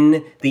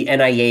within the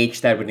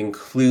NIH that would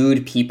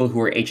include people who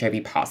were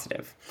HIV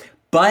positive.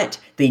 but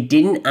they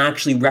didn't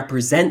actually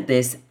represent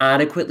this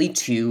adequately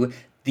to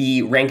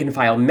the rank and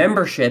file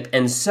membership.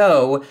 And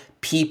so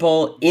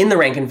people in the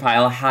rank and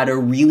file had a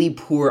really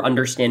poor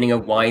understanding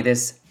of why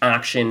this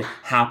action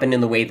happened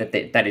in the way that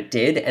that it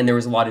did, and there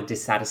was a lot of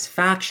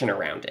dissatisfaction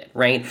around it,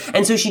 right?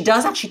 And so she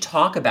does actually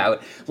talk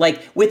about,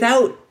 like,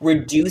 without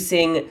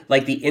reducing,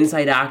 like, the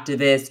inside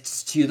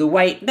activists to the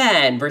white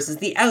men versus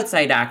the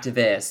outside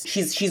activists.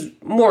 She's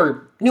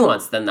more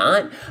nuanced than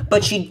that,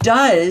 but she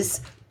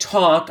does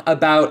talk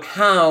about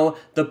how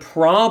the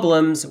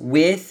problems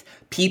with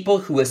people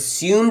who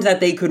assumed that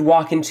they could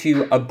walk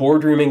into a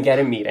boardroom and get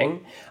a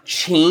meeting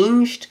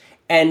changed,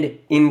 and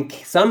in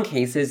some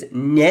cases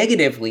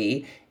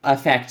negatively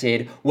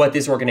affected what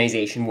this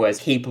organization was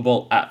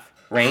capable of,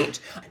 right?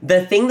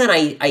 The thing that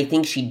I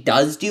think she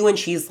does do, and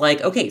she's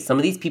like, okay, some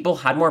of these people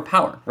had more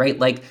power, right?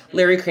 Like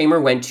Larry Kramer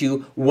went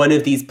to one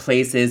of these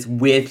places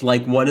with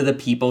like one of the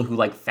people who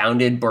like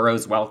founded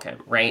Burroughs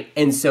Wellcome, right?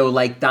 And so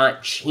like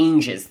that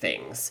changes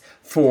things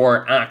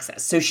for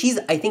access. So she's,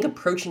 I think,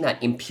 approaching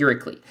that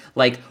empirically.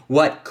 Like,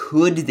 what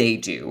could they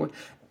do?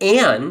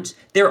 And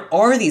there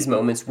are these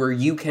moments where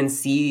you can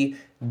see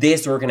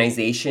this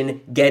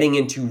organization getting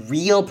into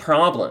real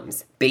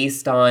problems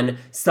based on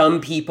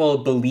some people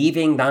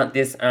believing that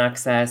this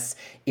access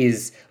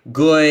is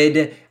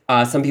good,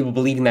 some people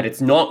believing that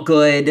it's not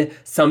good,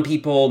 some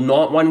people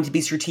not wanting to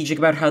be strategic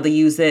about how they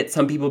use it,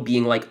 some people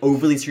being like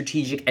overly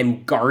strategic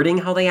and guarding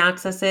how they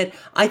access it.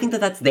 I think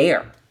that that's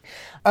there.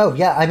 Oh,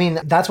 yeah. I mean,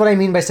 that's what I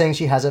mean by saying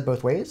she has it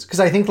both ways. Because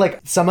I think like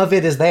some of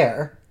it is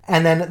there.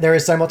 And then there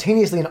is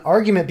simultaneously an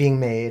argument being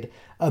made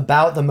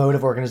about the mode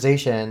of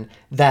organization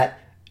that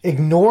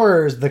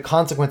ignores the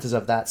consequences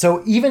of that.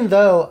 So even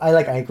though I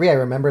agree, I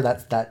remember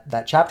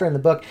that chapter in the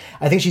book,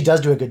 I think she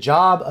does do a good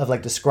job of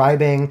like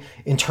describing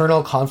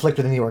internal conflict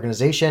within the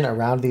organization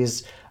around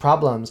these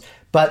problems.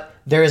 But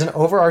there is an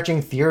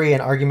overarching theory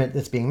and argument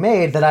that's being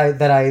made that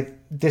I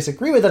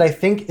disagree with, that I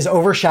think is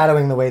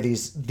overshadowing the way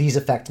these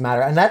effects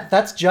matter. And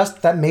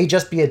that may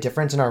just be a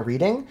difference in our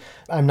reading.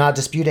 I'm not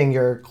disputing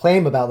your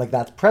claim about like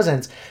that's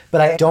presence,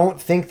 but I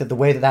don't think that the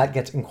way that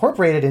gets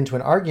incorporated into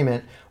an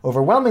argument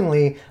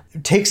overwhelmingly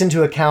takes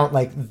into account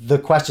like the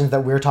questions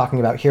that we're talking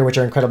about here, which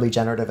are incredibly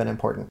generative and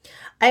important.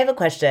 I have a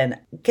question.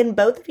 Can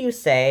both of you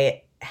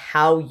say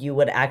how you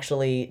would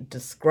actually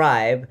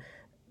describe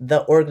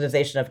the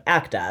organization of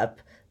ACT UP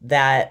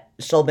that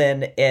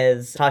Shulman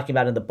is talking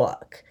about in the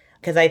book?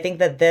 Because I think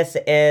that this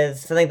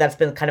is something that's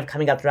been kind of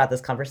coming up throughout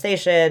this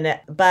conversation,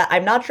 but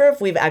I'm not sure if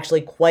we've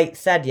actually quite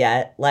said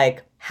yet,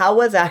 like, how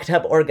was ACT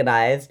UP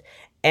organized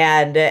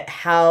and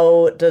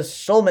how does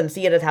Shulman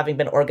see it as having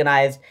been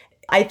organized?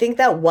 I think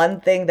that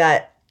one thing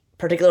that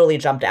particularly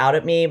jumped out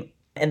at me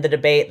in the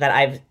debate that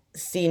I've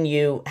seen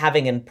you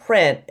having in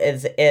print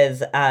is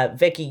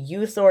Vicky,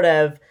 you sort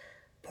of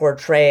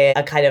portray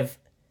a kind of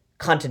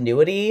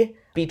continuity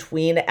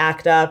between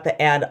ACT UP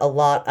and a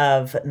lot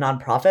of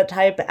nonprofit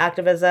type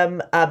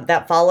activism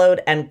that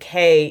followed, and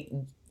Kay,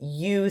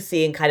 you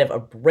seeing kind of a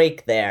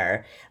break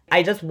there.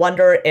 I just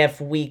wonder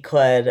if we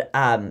could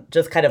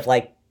just kind of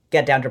like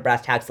get down to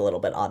brass tacks a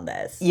little bit on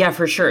this. Yeah,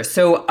 for sure.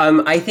 So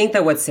I think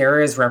that what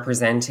Sarah is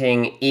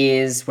representing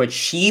is what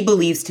she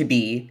believes to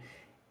be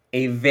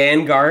a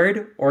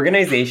vanguard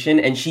organization,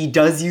 and she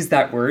does use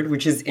that word,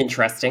 which is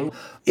interesting.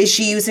 Is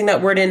she using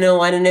that word in a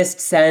Leninist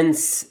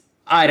sense?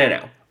 I don't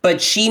know. But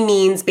she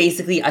means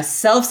basically a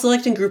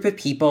self-selecting group of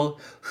people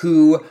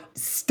who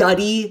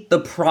study the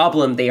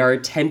problem they are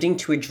attempting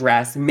to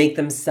address, make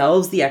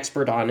themselves the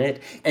expert on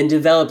it, and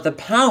develop the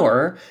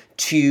power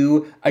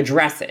to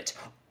address it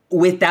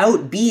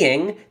without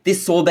being the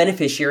sole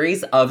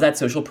beneficiaries of that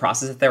social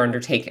process that they're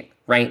undertaking,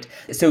 right?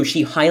 So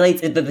she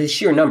highlights the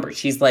sheer numbers.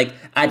 She's like,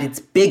 at its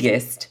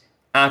biggest,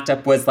 ACT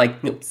UP was like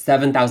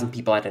 7,000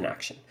 people at an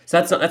action.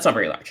 So that's not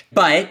very large.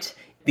 But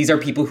these are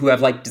people who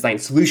have like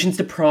designed solutions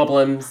to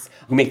problems,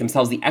 who make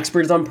themselves the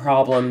experts on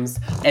problems,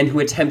 and who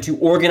attempt to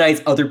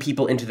organize other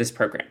people into this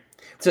program.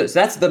 So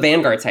that's the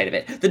vanguard side of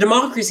it. The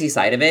democracy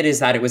side of it is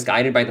that it was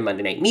guided by the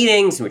Monday night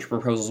meetings in which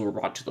proposals were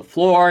brought to the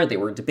floor, they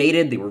were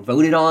debated, they were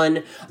voted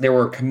on. There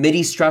were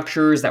committee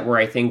structures that were,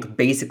 I think,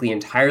 basically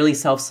entirely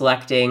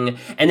self-selecting.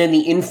 And then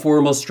the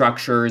informal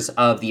structures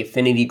of the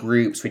affinity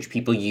groups, which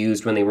people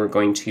used when they were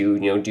going to,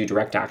 do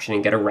direct action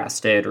and get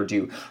arrested or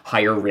do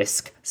higher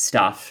risk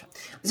stuff.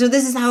 So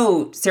this is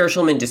how Sarah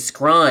Shulman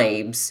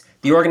describes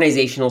the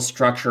organizational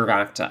structure of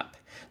ACT UP.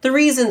 The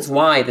reasons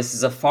why this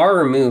is a far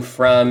remove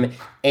from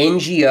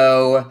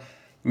NGO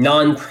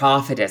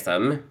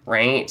nonprofitism,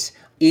 right,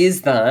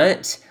 is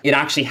that it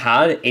actually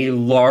had a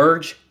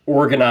large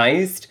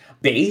organized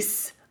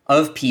base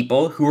of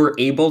people who were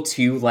able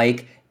to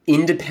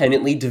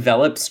independently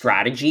develop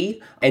strategy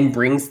and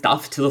bring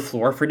stuff to the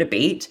floor for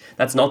debate.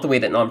 That's not the way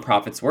that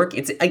nonprofits work.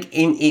 It's like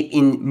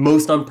in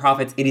most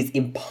nonprofits, it is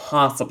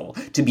impossible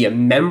to be a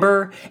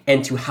member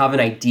and to have an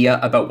idea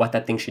about what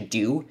that thing should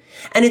do.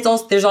 And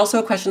there's also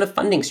a question of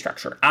funding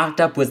structure. ACT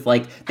UP was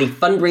they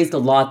fundraised a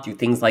lot through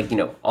things like,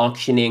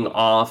 auctioning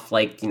off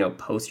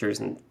posters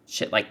and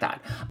shit like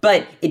that.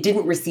 But it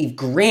didn't receive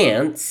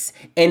grants,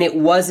 and it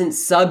wasn't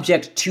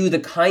subject to the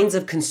kinds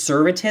of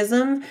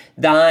conservatism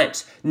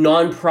that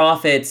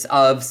nonprofits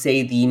of,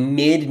 say, the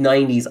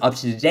mid-90s up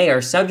to today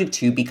are subject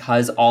to,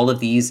 because all of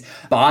these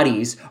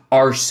bodies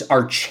are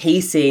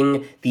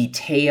chasing the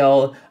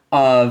tail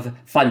of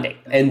funding,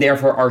 and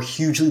therefore are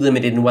hugely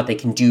limited in what they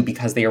can do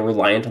because they are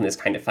reliant on this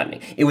kind of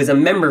funding. It was a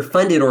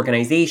member-funded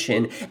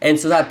organization, and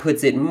so that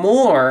puts it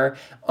more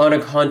on a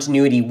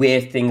continuity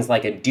with things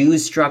like a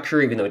dues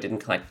structure, even though it didn't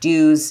collect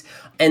dues.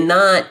 And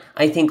that,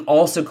 I think,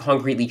 also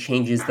concretely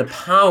changes the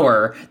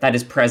power that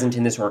is present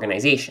in this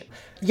organization.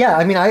 Yeah,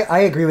 I mean, I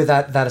agree with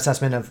that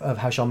assessment of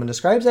how Shulman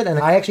describes it. And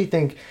I actually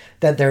think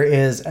that there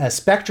is a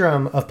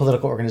spectrum of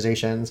political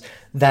organizations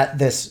that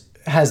this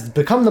has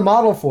become the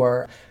model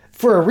for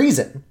a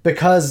reason,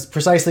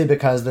 precisely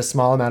because this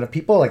small amount of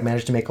people like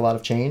managed to make a lot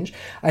of change.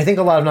 I think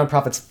a lot of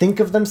nonprofits think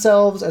of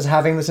themselves as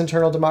having this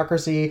internal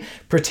democracy,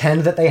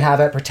 pretend that they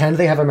have it, pretend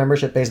they have a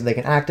membership base that they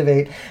can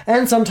activate,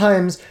 and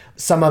sometimes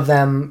some of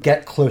them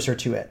get closer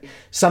to it.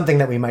 Something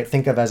that we might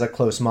think of as a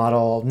close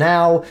model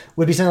now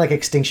would be something like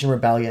Extinction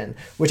Rebellion,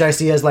 which I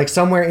see as like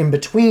somewhere in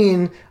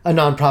between a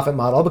nonprofit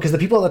model, because the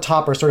people at the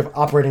top are sort of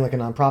operating like a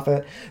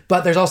nonprofit,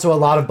 but there's also a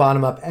lot of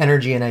bottom-up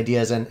energy and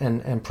ideas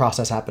and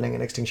process happening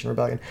in Extinction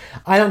Rebellion.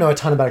 I don't know a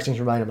ton about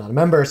Extinction Rebellion. I'm not a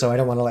member, so I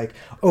don't want to like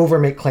over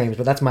make claims,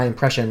 but that's my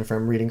impression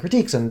from reading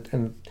critiques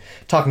and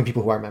talking to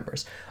people who are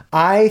members.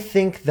 I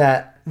think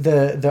that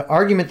the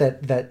argument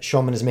that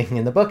Shulman is making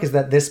in the book is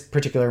that this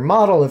particular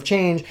model of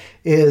change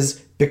is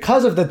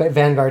because of the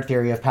vanguard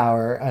theory of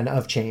power and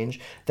of change,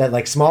 that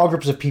like small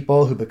groups of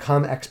people who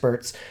become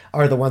experts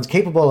are the ones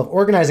capable of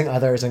organizing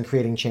others and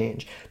creating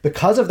change.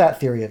 Because of that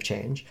theory of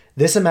change,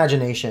 this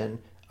imagination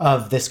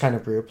of this kind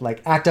of group,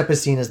 like ACT UP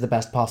is seen as the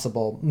best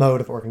possible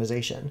mode of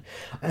organization.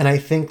 And I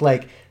think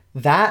like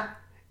that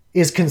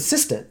is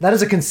consistent. That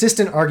is a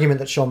consistent argument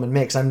that Shulman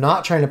makes. I'm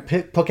not trying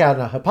to pick out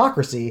a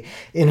hypocrisy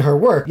in her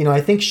work. You know,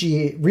 I think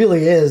she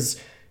really is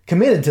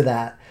committed to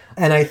that.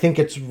 And I think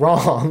it's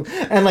wrong.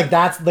 And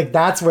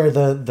that's where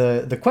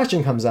the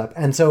question comes up.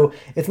 And so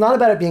it's not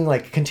about it being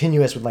like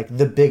continuous with like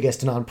the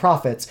biggest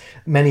nonprofits,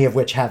 many of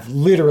which have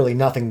literally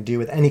nothing to do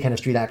with any kind of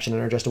street action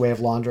and are just a way of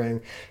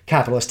laundering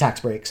capitalist tax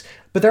breaks.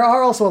 But there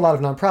are also a lot of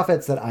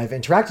nonprofits that I've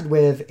interacted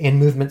with in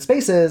movement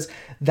spaces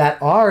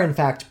that are, in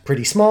fact,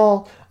 pretty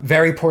small,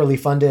 very poorly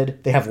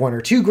funded. They have 1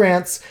 or 2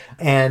 grants,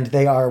 and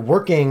they are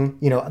working,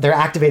 they're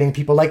activating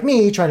people like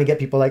me, trying to get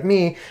people like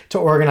me to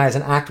organize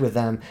and act with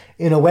them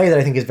in a way that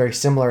I think is very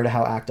similar to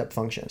how ACT UP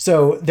functions.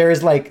 So there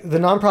is like the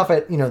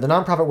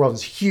nonprofit world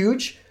is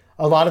huge.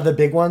 A lot of the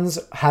big ones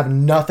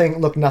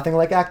look nothing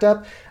like ACT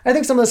UP. I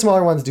think some of the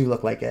smaller ones do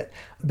look like it.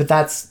 But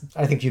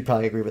I think you'd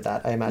probably agree with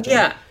that, I imagine.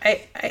 Yeah,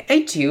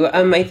 I do.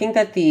 I think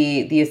that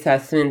the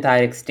assessment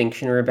that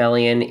Extinction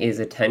Rebellion is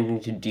attempting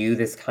to do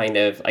this kind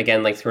of,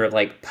 again, like sort of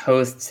like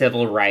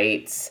post-civil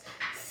rights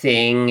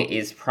thing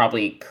is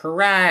probably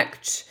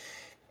correct.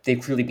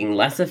 They've clearly been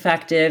less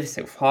effective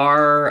so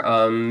far.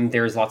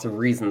 There's lots of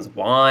reasons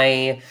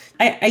why.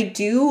 I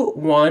do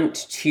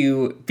want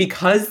to,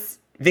 because,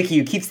 Vicky,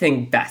 you keep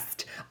saying best.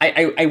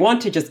 I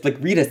want to just like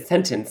read a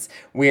sentence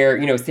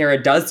where,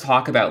 Sarah does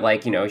talk about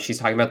she's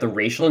talking about the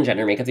racial and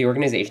gender makeup of the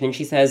organization. And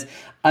she says,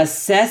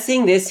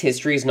 assessing this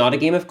history is not a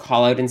game of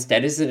call out.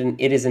 Instead,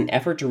 it is an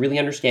effort to really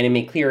understand and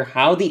make clear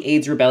how the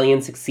AIDS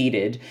rebellion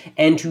succeeded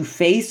and to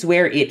face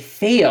where it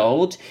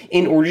failed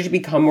in order to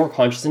become more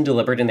conscious and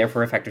deliberate and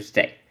therefore effective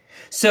today.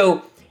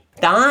 So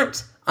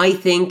that, I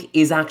think,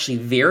 is actually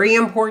very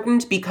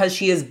important because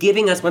she is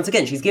giving us, once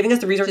again, she's giving us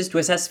the resources to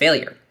assess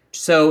failure.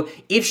 So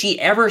if she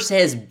ever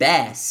says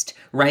best,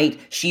 right,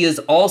 she is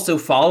also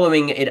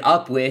following it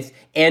up with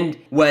and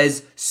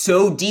was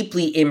so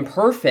deeply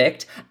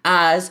imperfect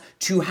as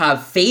to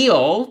have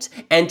failed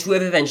and to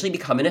have eventually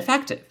become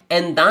ineffective.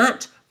 And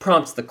that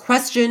prompts the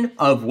question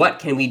of what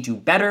can we do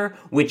better,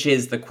 which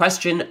is the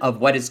question of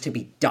what is to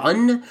be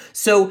done.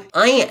 So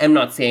I am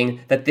not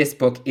saying that this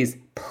book is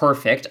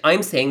perfect.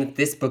 I'm saying that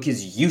this book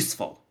is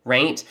useful,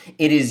 right?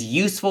 It is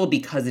useful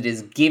because it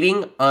is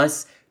giving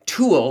us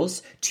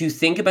tools to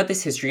think about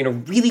this history in a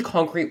really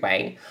concrete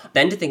way,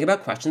 then to think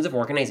about questions of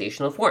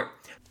organizational form.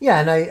 Yeah,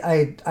 and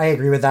I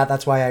agree with that.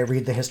 That's why I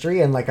read the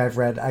history, and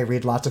I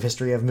read lots of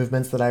history of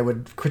movements that I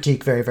would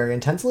critique very, very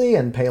intensely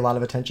and pay a lot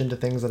of attention to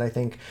things that I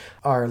think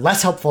are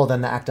less helpful than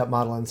the ACT UP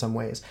model in some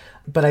ways.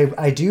 But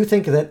I do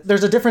think that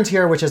there's a difference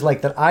here, which is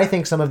that I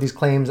think some of these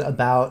claims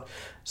about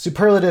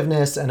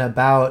superlativeness and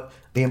about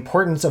the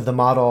importance of the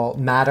model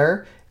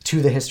matter to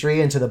the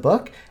history and to the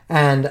book.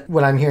 And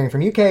what I'm hearing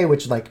from UK,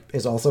 which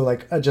is also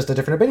just a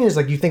different opinion, is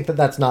you think that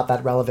that's not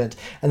that relevant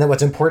and that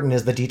what's important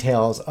is the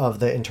details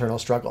of the internal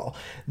struggle.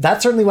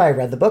 That's certainly why I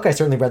read the book. I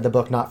certainly read the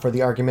book not for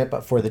the argument,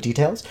 but for the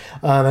details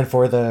and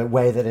for the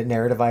way that it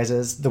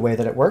narrativizes the way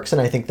that it works.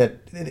 And I think that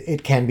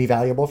it can be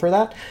valuable for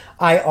that.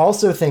 I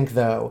also think,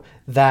 though,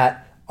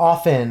 that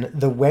often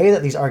the way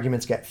that these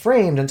arguments get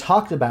framed and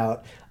talked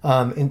about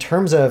in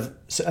terms of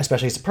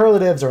especially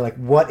superlatives or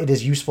what it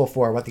is useful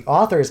for, what the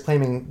author is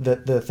claiming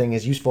that the thing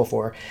is useful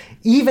for,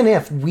 even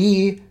if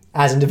we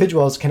as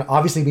individuals can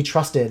obviously be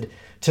trusted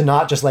to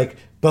not just like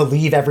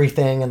believe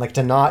everything and like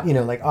to not,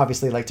 like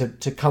obviously like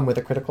to come with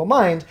a critical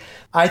mind.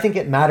 I think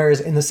it matters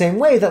in the same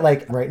way that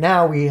like right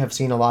now we have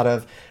seen a lot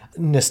of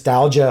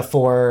nostalgia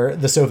for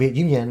the Soviet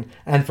Union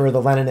and for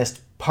the Leninist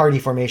party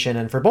formation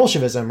and for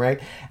Bolshevism, right?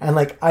 And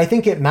like, I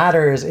think it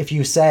matters if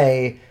you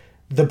say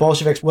the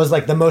Bolsheviks was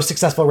like the most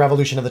successful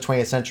revolution of the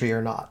 20th century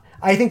or not.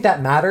 I think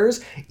that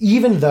matters,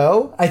 even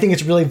though I think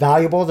it's really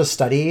valuable to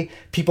study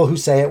people who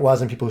say it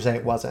was and people who say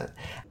it wasn't.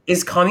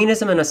 Is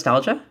communism a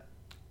nostalgia?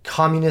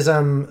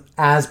 Communism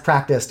as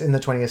practiced in the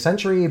 20th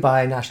century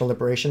by national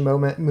liberation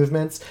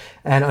movements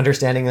and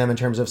understanding them in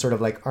terms of sort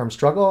of like armed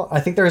struggle, I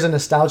think there is a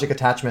nostalgic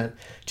attachment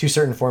to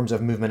certain forms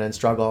of movement and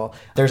struggle.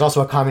 There's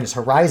also a communist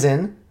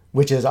horizon,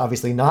 which is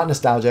obviously not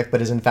nostalgic,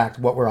 but is in fact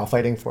what we're all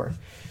fighting for.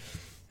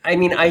 I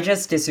mean, I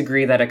just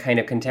disagree that a kind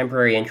of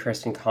contemporary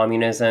interest in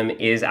communism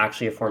is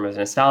actually a form of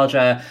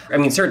nostalgia. I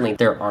mean, certainly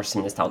there are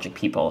some nostalgic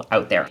people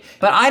out there,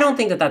 but I don't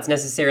think that that's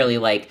necessarily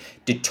like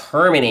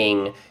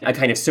determining a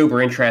kind of sober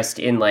interest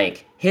in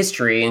like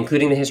history,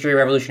 including the history of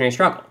revolutionary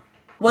struggle.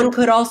 One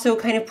could also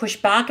kind of push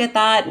back at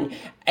that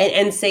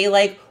and say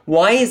like,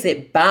 why is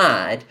it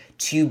bad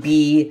to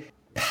be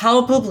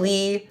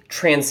palpably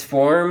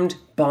transformed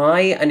by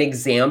an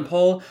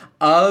example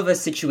of a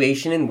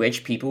situation in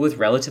which people with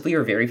relatively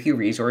or very few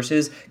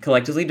resources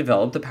collectively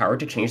develop the power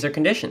to change their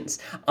conditions?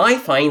 I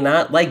find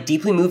that like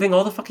deeply moving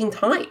all the fucking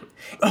time.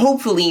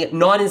 Hopefully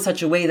not in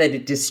such a way that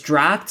it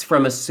distracts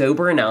from a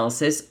sober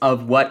analysis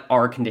of what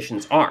our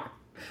conditions are.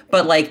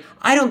 But like,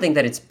 I don't think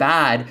that it's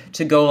bad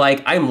to go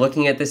like, I'm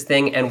looking at this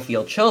thing and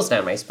feel chills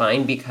down my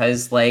spine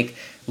because like,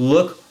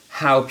 look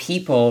how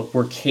people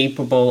were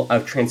capable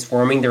of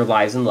transforming their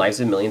lives and the lives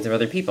of millions of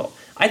other people.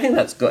 I think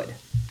that's good.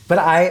 But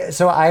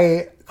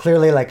I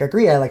clearly like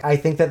agree. I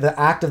think that the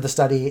act of the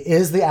study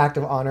is the act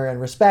of honor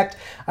and respect.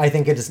 I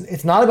think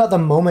it's not about the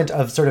moment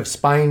of sort of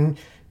spine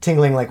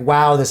tingling, like,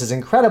 wow, this is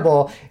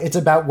incredible. It's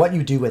about what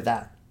you do with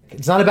that.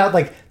 It's not about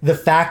like the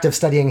fact of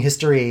studying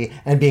history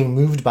and being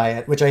moved by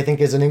it, which I think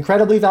is an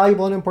incredibly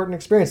valuable and important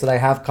experience that I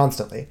have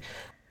constantly.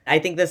 I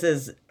think this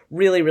is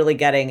really, really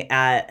getting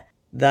at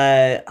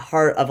the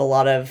heart of a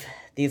lot of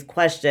these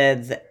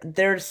questions.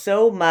 There's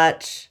so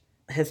much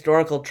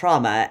historical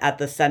trauma at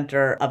the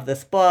center of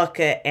this book,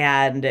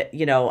 and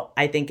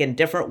I think in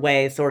different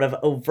ways, sort of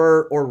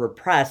overt or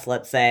repressed,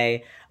 let's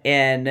say,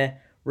 in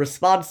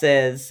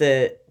responses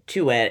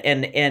to it,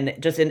 and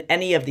just in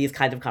any of these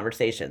kinds of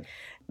conversations.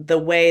 The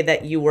way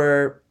that you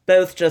were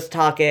both just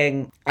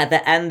talking at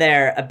the end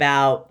there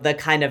about the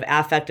kind of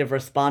affective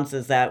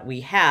responses that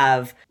we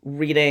have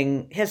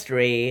reading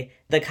history,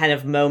 the kind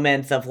of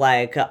moments of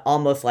like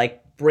almost like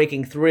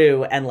breaking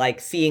through and like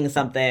seeing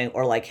something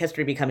or like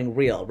history becoming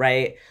real,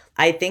 right?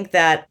 I think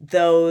that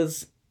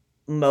those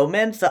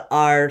moments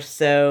are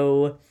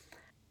so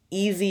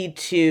easy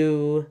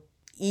to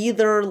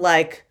either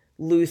like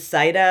lose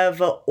sight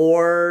of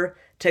or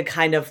to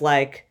kind of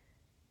like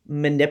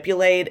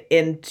manipulate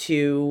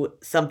into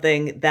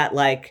something that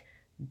like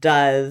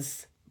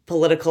does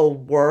political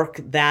work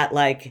that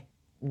like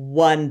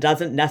one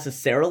doesn't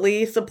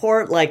necessarily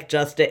support, like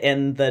just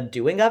in the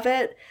doing of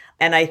it.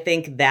 And I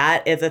think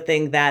that is a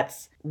thing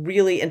that's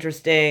really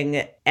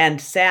interesting and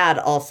sad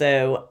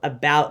also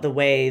about the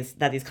ways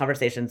that these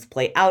conversations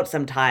play out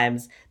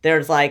sometimes.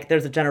 There's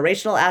a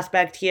generational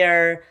aspect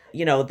here,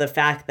 the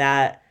fact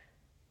that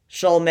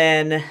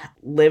Shulman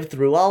lived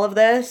through all of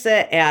this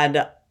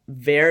and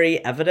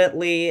very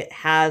evidently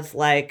has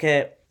like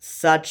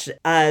such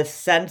a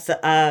sense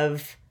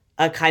of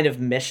a kind of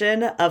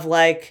mission of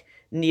like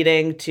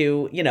needing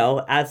to,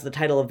 as the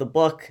title of the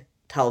book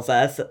tells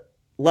us,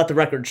 let the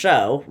record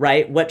show,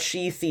 right? What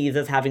she sees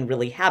as having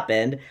really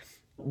happened,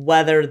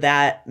 whether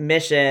that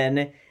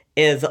mission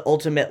is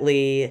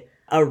ultimately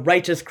a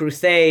righteous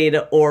crusade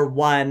or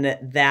one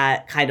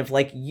that kind of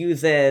like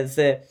uses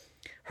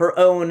her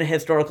own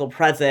historical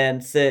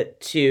presence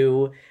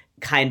to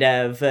kind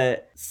of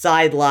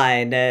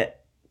sideline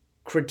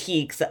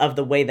critiques of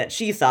the way that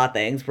she saw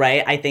things,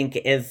 right? I think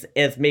is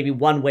maybe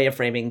one way of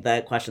framing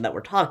the question that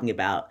we're talking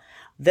about.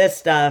 This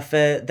stuff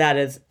that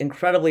is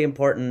incredibly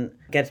important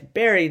gets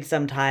buried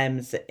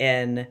sometimes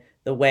in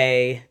the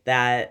way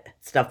that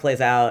stuff plays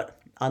out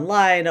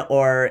online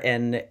or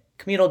in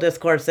communal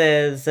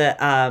discourses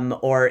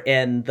or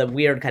in the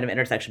weird kind of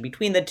intersection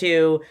between the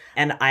two.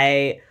 And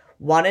I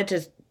wanted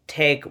to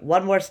take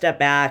one more step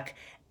back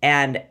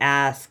and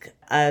ask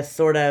a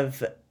sort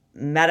of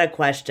meta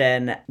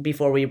question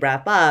before we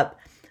wrap up.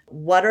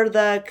 What are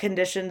the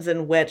conditions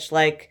in which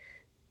like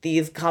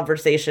these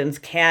conversations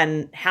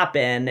can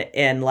happen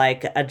in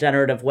like a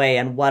generative way,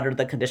 and what are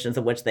the conditions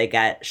in which they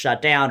get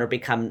shut down or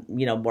become,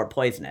 more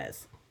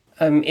poisonous?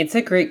 It's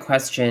a great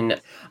question.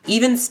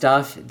 Even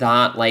stuff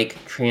that like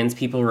trans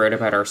people wrote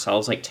about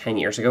ourselves like 10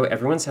 years ago,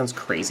 everyone sounds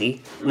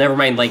crazy. Never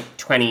mind like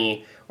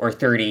 20 or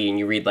 30, and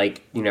you read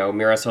like,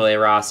 Mira Soleil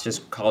Ross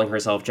just calling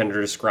herself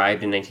gender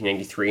described in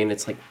 1993, and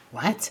it's like,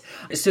 what?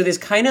 So there's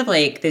kind of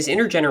like this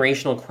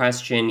intergenerational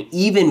question,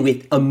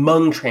 even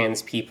among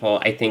trans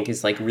people, I think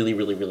is like really,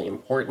 really, really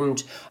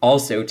important.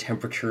 Also,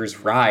 temperatures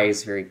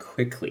rise very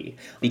quickly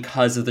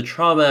because of the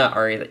trauma,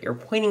 Ari, that you're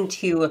pointing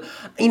to.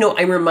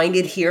 I'm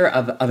reminded here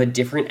of a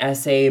different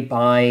essay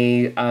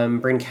by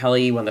Bryn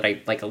Kelly, one that I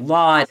like a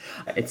lot.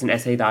 It's an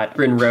essay that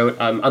Bryn wrote.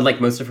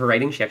 Unlike most of her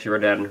writing, she actually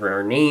wrote it out in her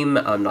own name,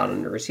 not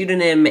under a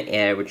pseudonym,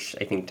 which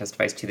I think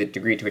testifies to the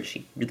degree to which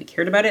she really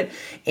cared about it.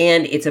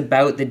 And it's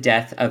about the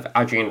death of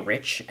Adrienne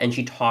Rich, and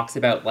she talks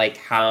about like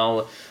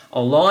how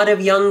a lot of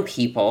young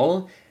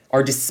people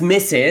are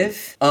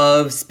dismissive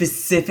of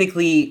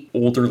specifically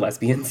older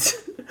lesbians.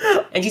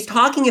 And she's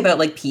talking about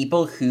like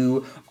people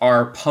who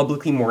are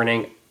publicly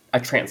mourning a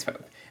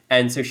transphobe.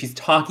 And so she's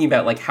talking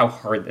about like how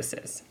hard this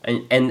is.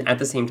 And at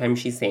the same time,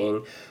 she's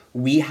saying,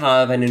 we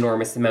have an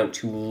enormous amount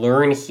to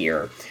learn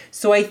here.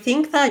 So I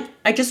think that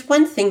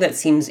one thing that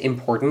seems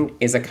important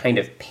is a kind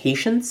of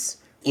patience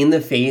in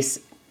the face,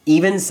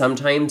 even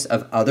sometimes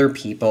of other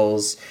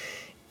people's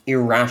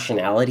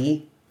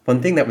irrationality.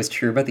 One thing that was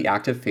true about the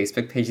Active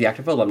Facebook page, the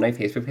Active Alumni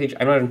Facebook page,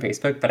 I'm not on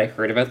Facebook, but I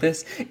heard about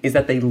this, is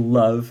that they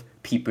love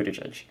Pete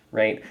Buttigieg,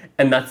 right?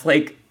 And that's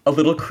like a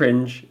little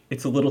cringe.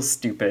 It's a little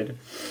stupid.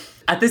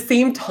 At the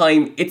same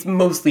time, it's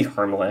mostly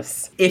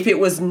harmless. If it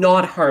was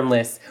not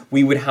harmless,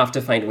 we would have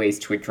to find ways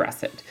to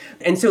address it.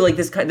 And so like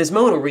this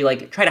moment where we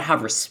like try to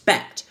have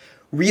respect,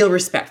 real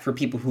respect for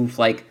people who've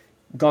like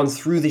gone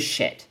through the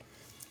shit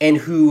and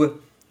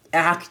who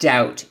act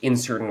out in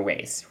certain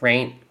ways,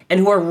 right? And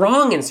who are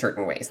wrong in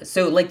certain ways.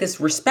 So like this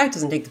respect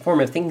doesn't take the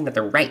form of thinking that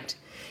they're right.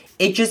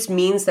 It just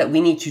means that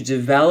we need to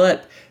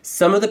develop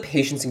some of the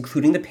patience,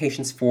 including the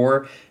patience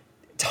for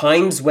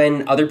times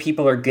when other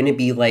people are going to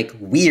be like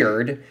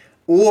weird,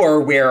 or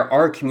where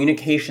our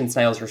communication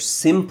styles are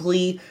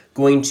simply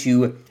going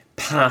to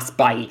pass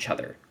by each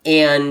other.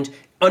 And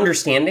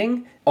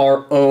understanding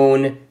our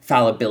own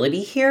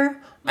fallibility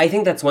here, I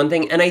think that's one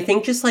thing. And I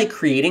think just like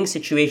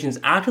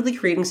actively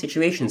creating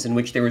situations in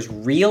which there is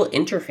real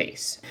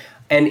interface.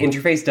 And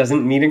interface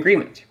doesn't mean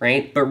agreement,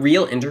 right? But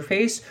real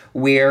interface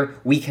where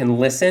we can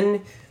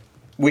listen,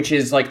 which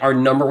is like our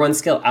number one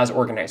skill as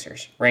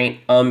organizers, right?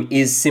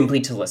 Is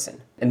simply to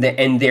listen and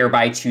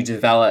thereby to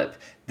develop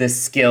the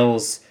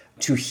skills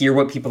to hear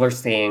what people are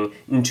saying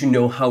and to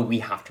know how we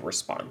have to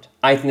respond.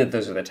 I think that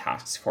those are the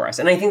tasks for us.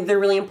 And I think they're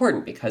really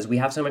important because we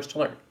have so much to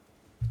learn.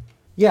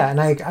 Yeah, and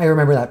I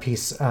remember that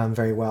piece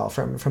very well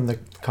from the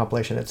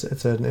compilation.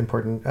 It's an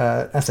important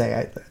essay.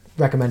 I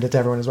recommend it to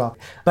everyone as well.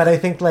 But I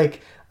think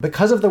like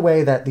because of the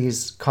way that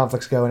these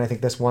conflicts go, and I think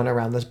this one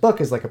around this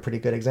book is like a pretty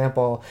good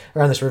example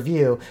around this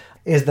review,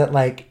 is that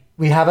like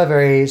we have a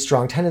very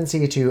strong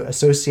tendency to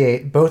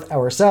associate both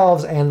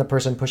ourselves and the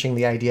person pushing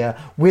the idea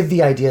with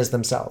the ideas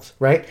themselves,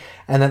 right?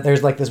 And that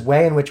there's like this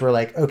way in which we're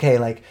like, okay,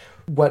 like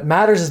what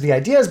matters is the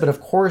ideas, but of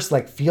course,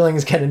 like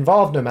feelings get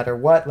involved no matter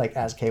what, like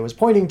as Kay was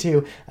pointing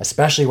to,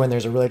 especially when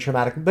there's a really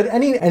traumatic, but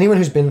anyone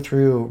who's been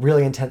through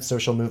really intense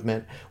social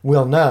movement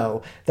will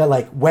know that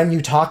like when you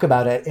talk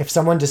about it, if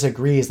someone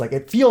disagrees, like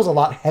it feels a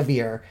lot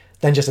heavier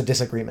than just a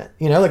disagreement,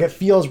 like it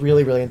feels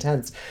really, really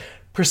intense.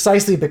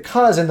 Precisely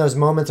because in those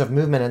moments of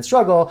movement and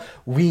struggle,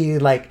 we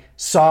like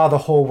saw the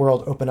whole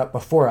world open up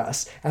before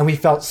us. And we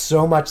felt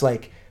so much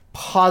like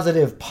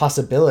positive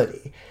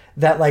possibility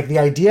that like the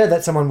idea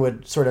that someone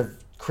would sort of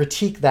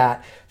critique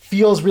that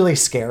feels really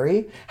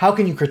scary. How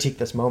can you critique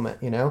this moment,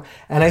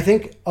 And I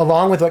think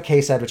along with what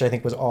Kay said, which I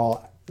think was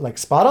all like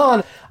spot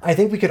on, I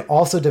think we could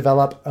also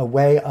develop a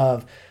way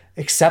of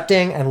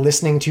accepting and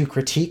listening to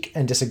critique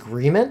and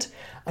disagreement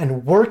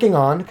and working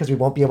on, because we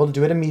won't be able to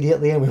do it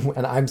immediately,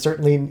 and I'm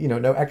certainly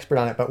no expert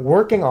on it, but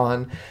working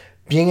on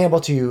being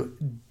able to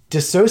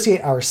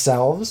dissociate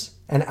ourselves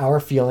and our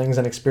feelings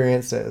and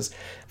experiences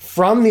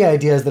from the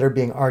ideas that are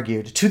being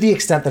argued to the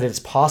extent that it's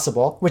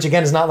possible, which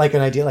again is not like an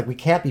idea, like we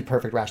can't be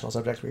perfect rational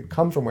subjects, we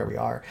come from where we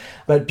are,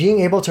 but being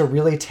able to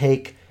really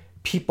take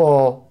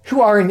people who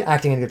are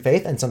acting in good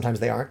faith, and sometimes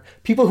they aren't,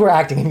 people who are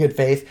acting in good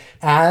faith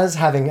as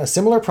having a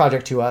similar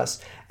project to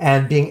us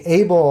and being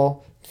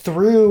able,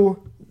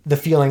 through the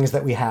feelings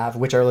that we have,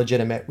 which are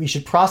legitimate, we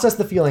should process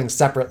the feelings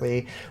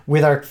separately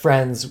with our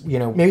friends,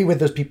 maybe with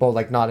those people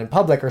like not in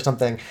public or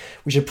something.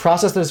 We should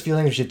process those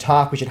feelings, we should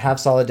talk, we should have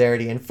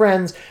solidarity in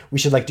friends, we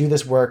should like do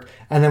this work.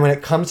 And then when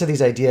it comes to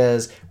these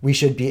ideas, we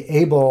should be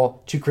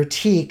able to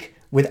critique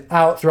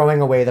without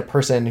throwing away the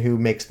person who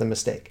makes the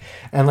mistake.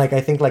 And like, I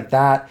think like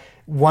that,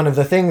 one of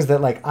the things that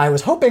like I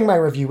was hoping my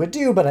review would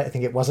do, but I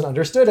think it wasn't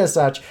understood as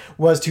such,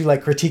 was to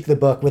like critique the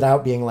book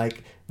without being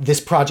like, this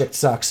project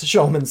sucks,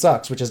 Schulman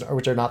sucks,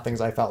 which are not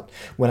things I felt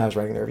when I was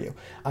writing the review.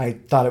 I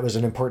thought it was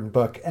an important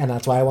book, and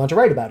that's why I wanted to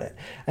write about it.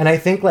 And I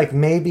think like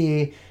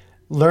maybe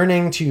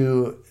learning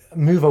to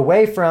move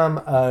away from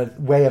a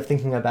way of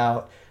thinking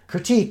about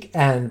critique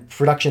and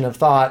production of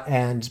thought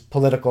and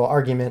political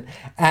argument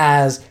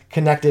as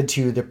connected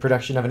to the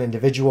production of an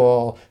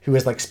individual who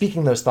is like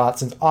speaking those thoughts,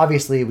 since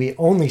obviously we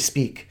only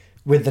speak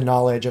with the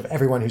knowledge of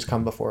everyone who's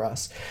come before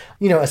us.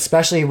 You know,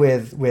 especially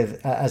with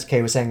as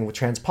Kay was saying, with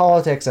trans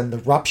politics and the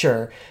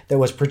rupture that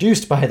was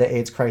produced by the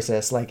AIDS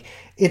crisis, like,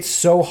 it's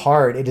so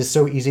hard. It is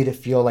so easy to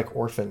feel like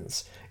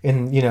orphans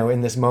in, you know,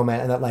 in this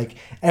moment, and that like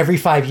every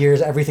 5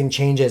 years everything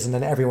changes and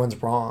then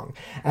everyone's wrong.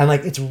 And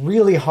like, it's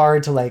really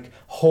hard to like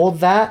hold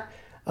that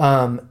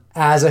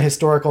as a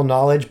historical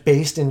knowledge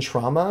based in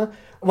trauma,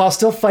 while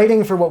still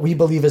fighting for what we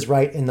believe is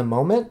right in the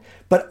moment,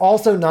 but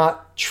also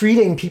not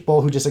treating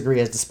people who disagree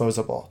as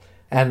disposable.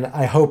 And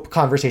I hope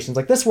conversations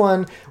like this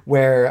one,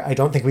 where I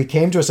don't think we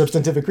came to a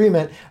substantive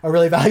agreement, are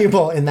really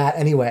valuable in that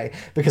anyway,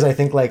 because I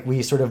think like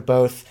we sort of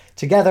both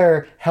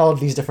together held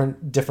these different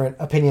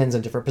opinions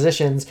and different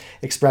positions,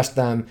 expressed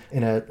them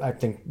in a, I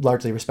think,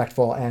 largely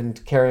respectful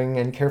and caring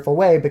and careful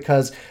way,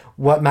 because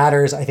what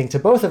matters, I think, to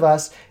both of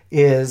us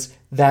is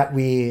that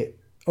we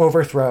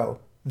overthrow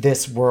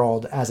this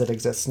world as it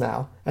exists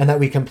now, and that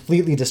we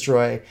completely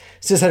destroy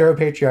cis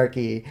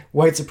heteropatriarchy,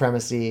 white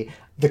supremacy,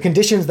 the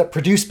conditions that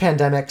produce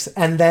pandemics,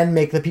 and then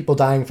make the people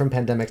dying from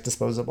pandemics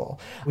disposable.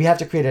 We have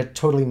to create a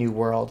totally new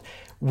world.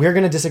 We're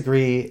going to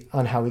disagree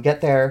on how we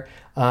get there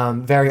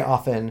very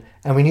often,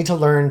 and we need to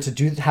learn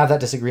to have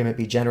that disagreement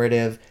be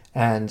generative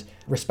and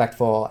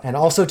respectful, and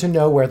also to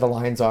know where the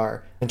lines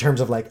are in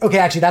terms of like, okay,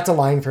 actually that's a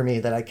line for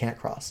me that I can't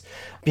cross.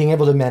 Being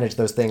able to manage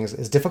those things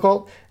is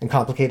difficult and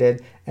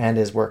complicated, and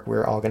is work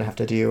we're all going to have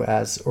to do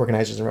as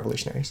organizers and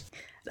revolutionaries.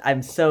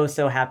 I'm so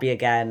happy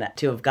again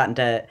to have gotten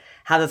to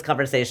have this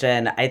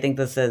conversation. I think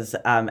this is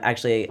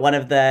actually one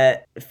of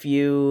the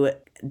few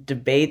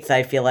debates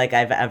I feel like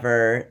I've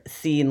ever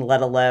seen,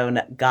 let alone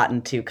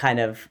gotten to kind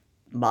of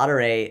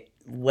moderate,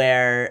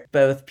 where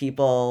both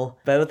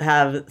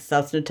have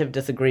substantive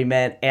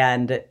disagreement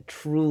and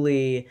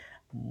truly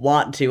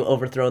want to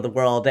overthrow the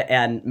world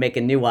and make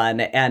a new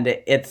one. And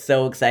it's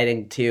so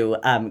exciting to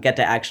get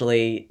to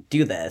actually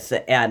do this.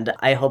 And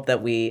I hope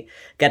that we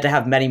get to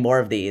have many more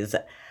of these.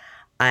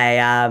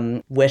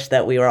 I wish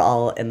that we were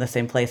all in the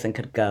same place and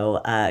could go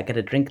get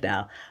a drink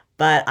now.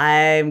 But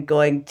I'm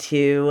going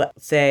to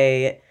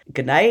say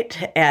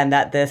goodnight, and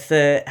that this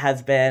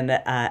has been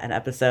an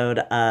episode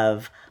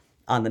of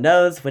On the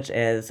Nose, which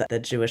is the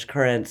Jewish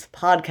Currents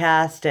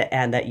podcast,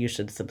 and that you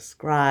should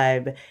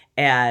subscribe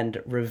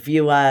and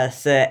review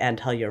us and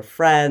tell your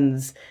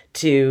friends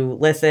to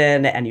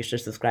listen, and you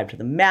should subscribe to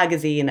the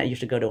magazine, and you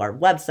should go to our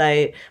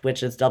website,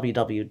 which is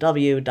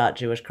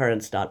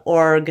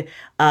www.jewishcurrents.org,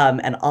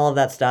 and all of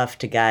that stuff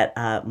to get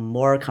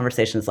more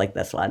conversations like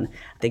this one.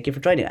 Thank you for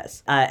joining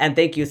us. And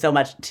thank you so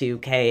much to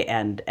Kay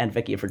and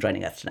Vicky for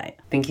joining us tonight.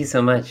 Thank you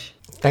so much.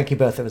 Thank you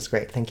both. It was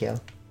great. Thank you.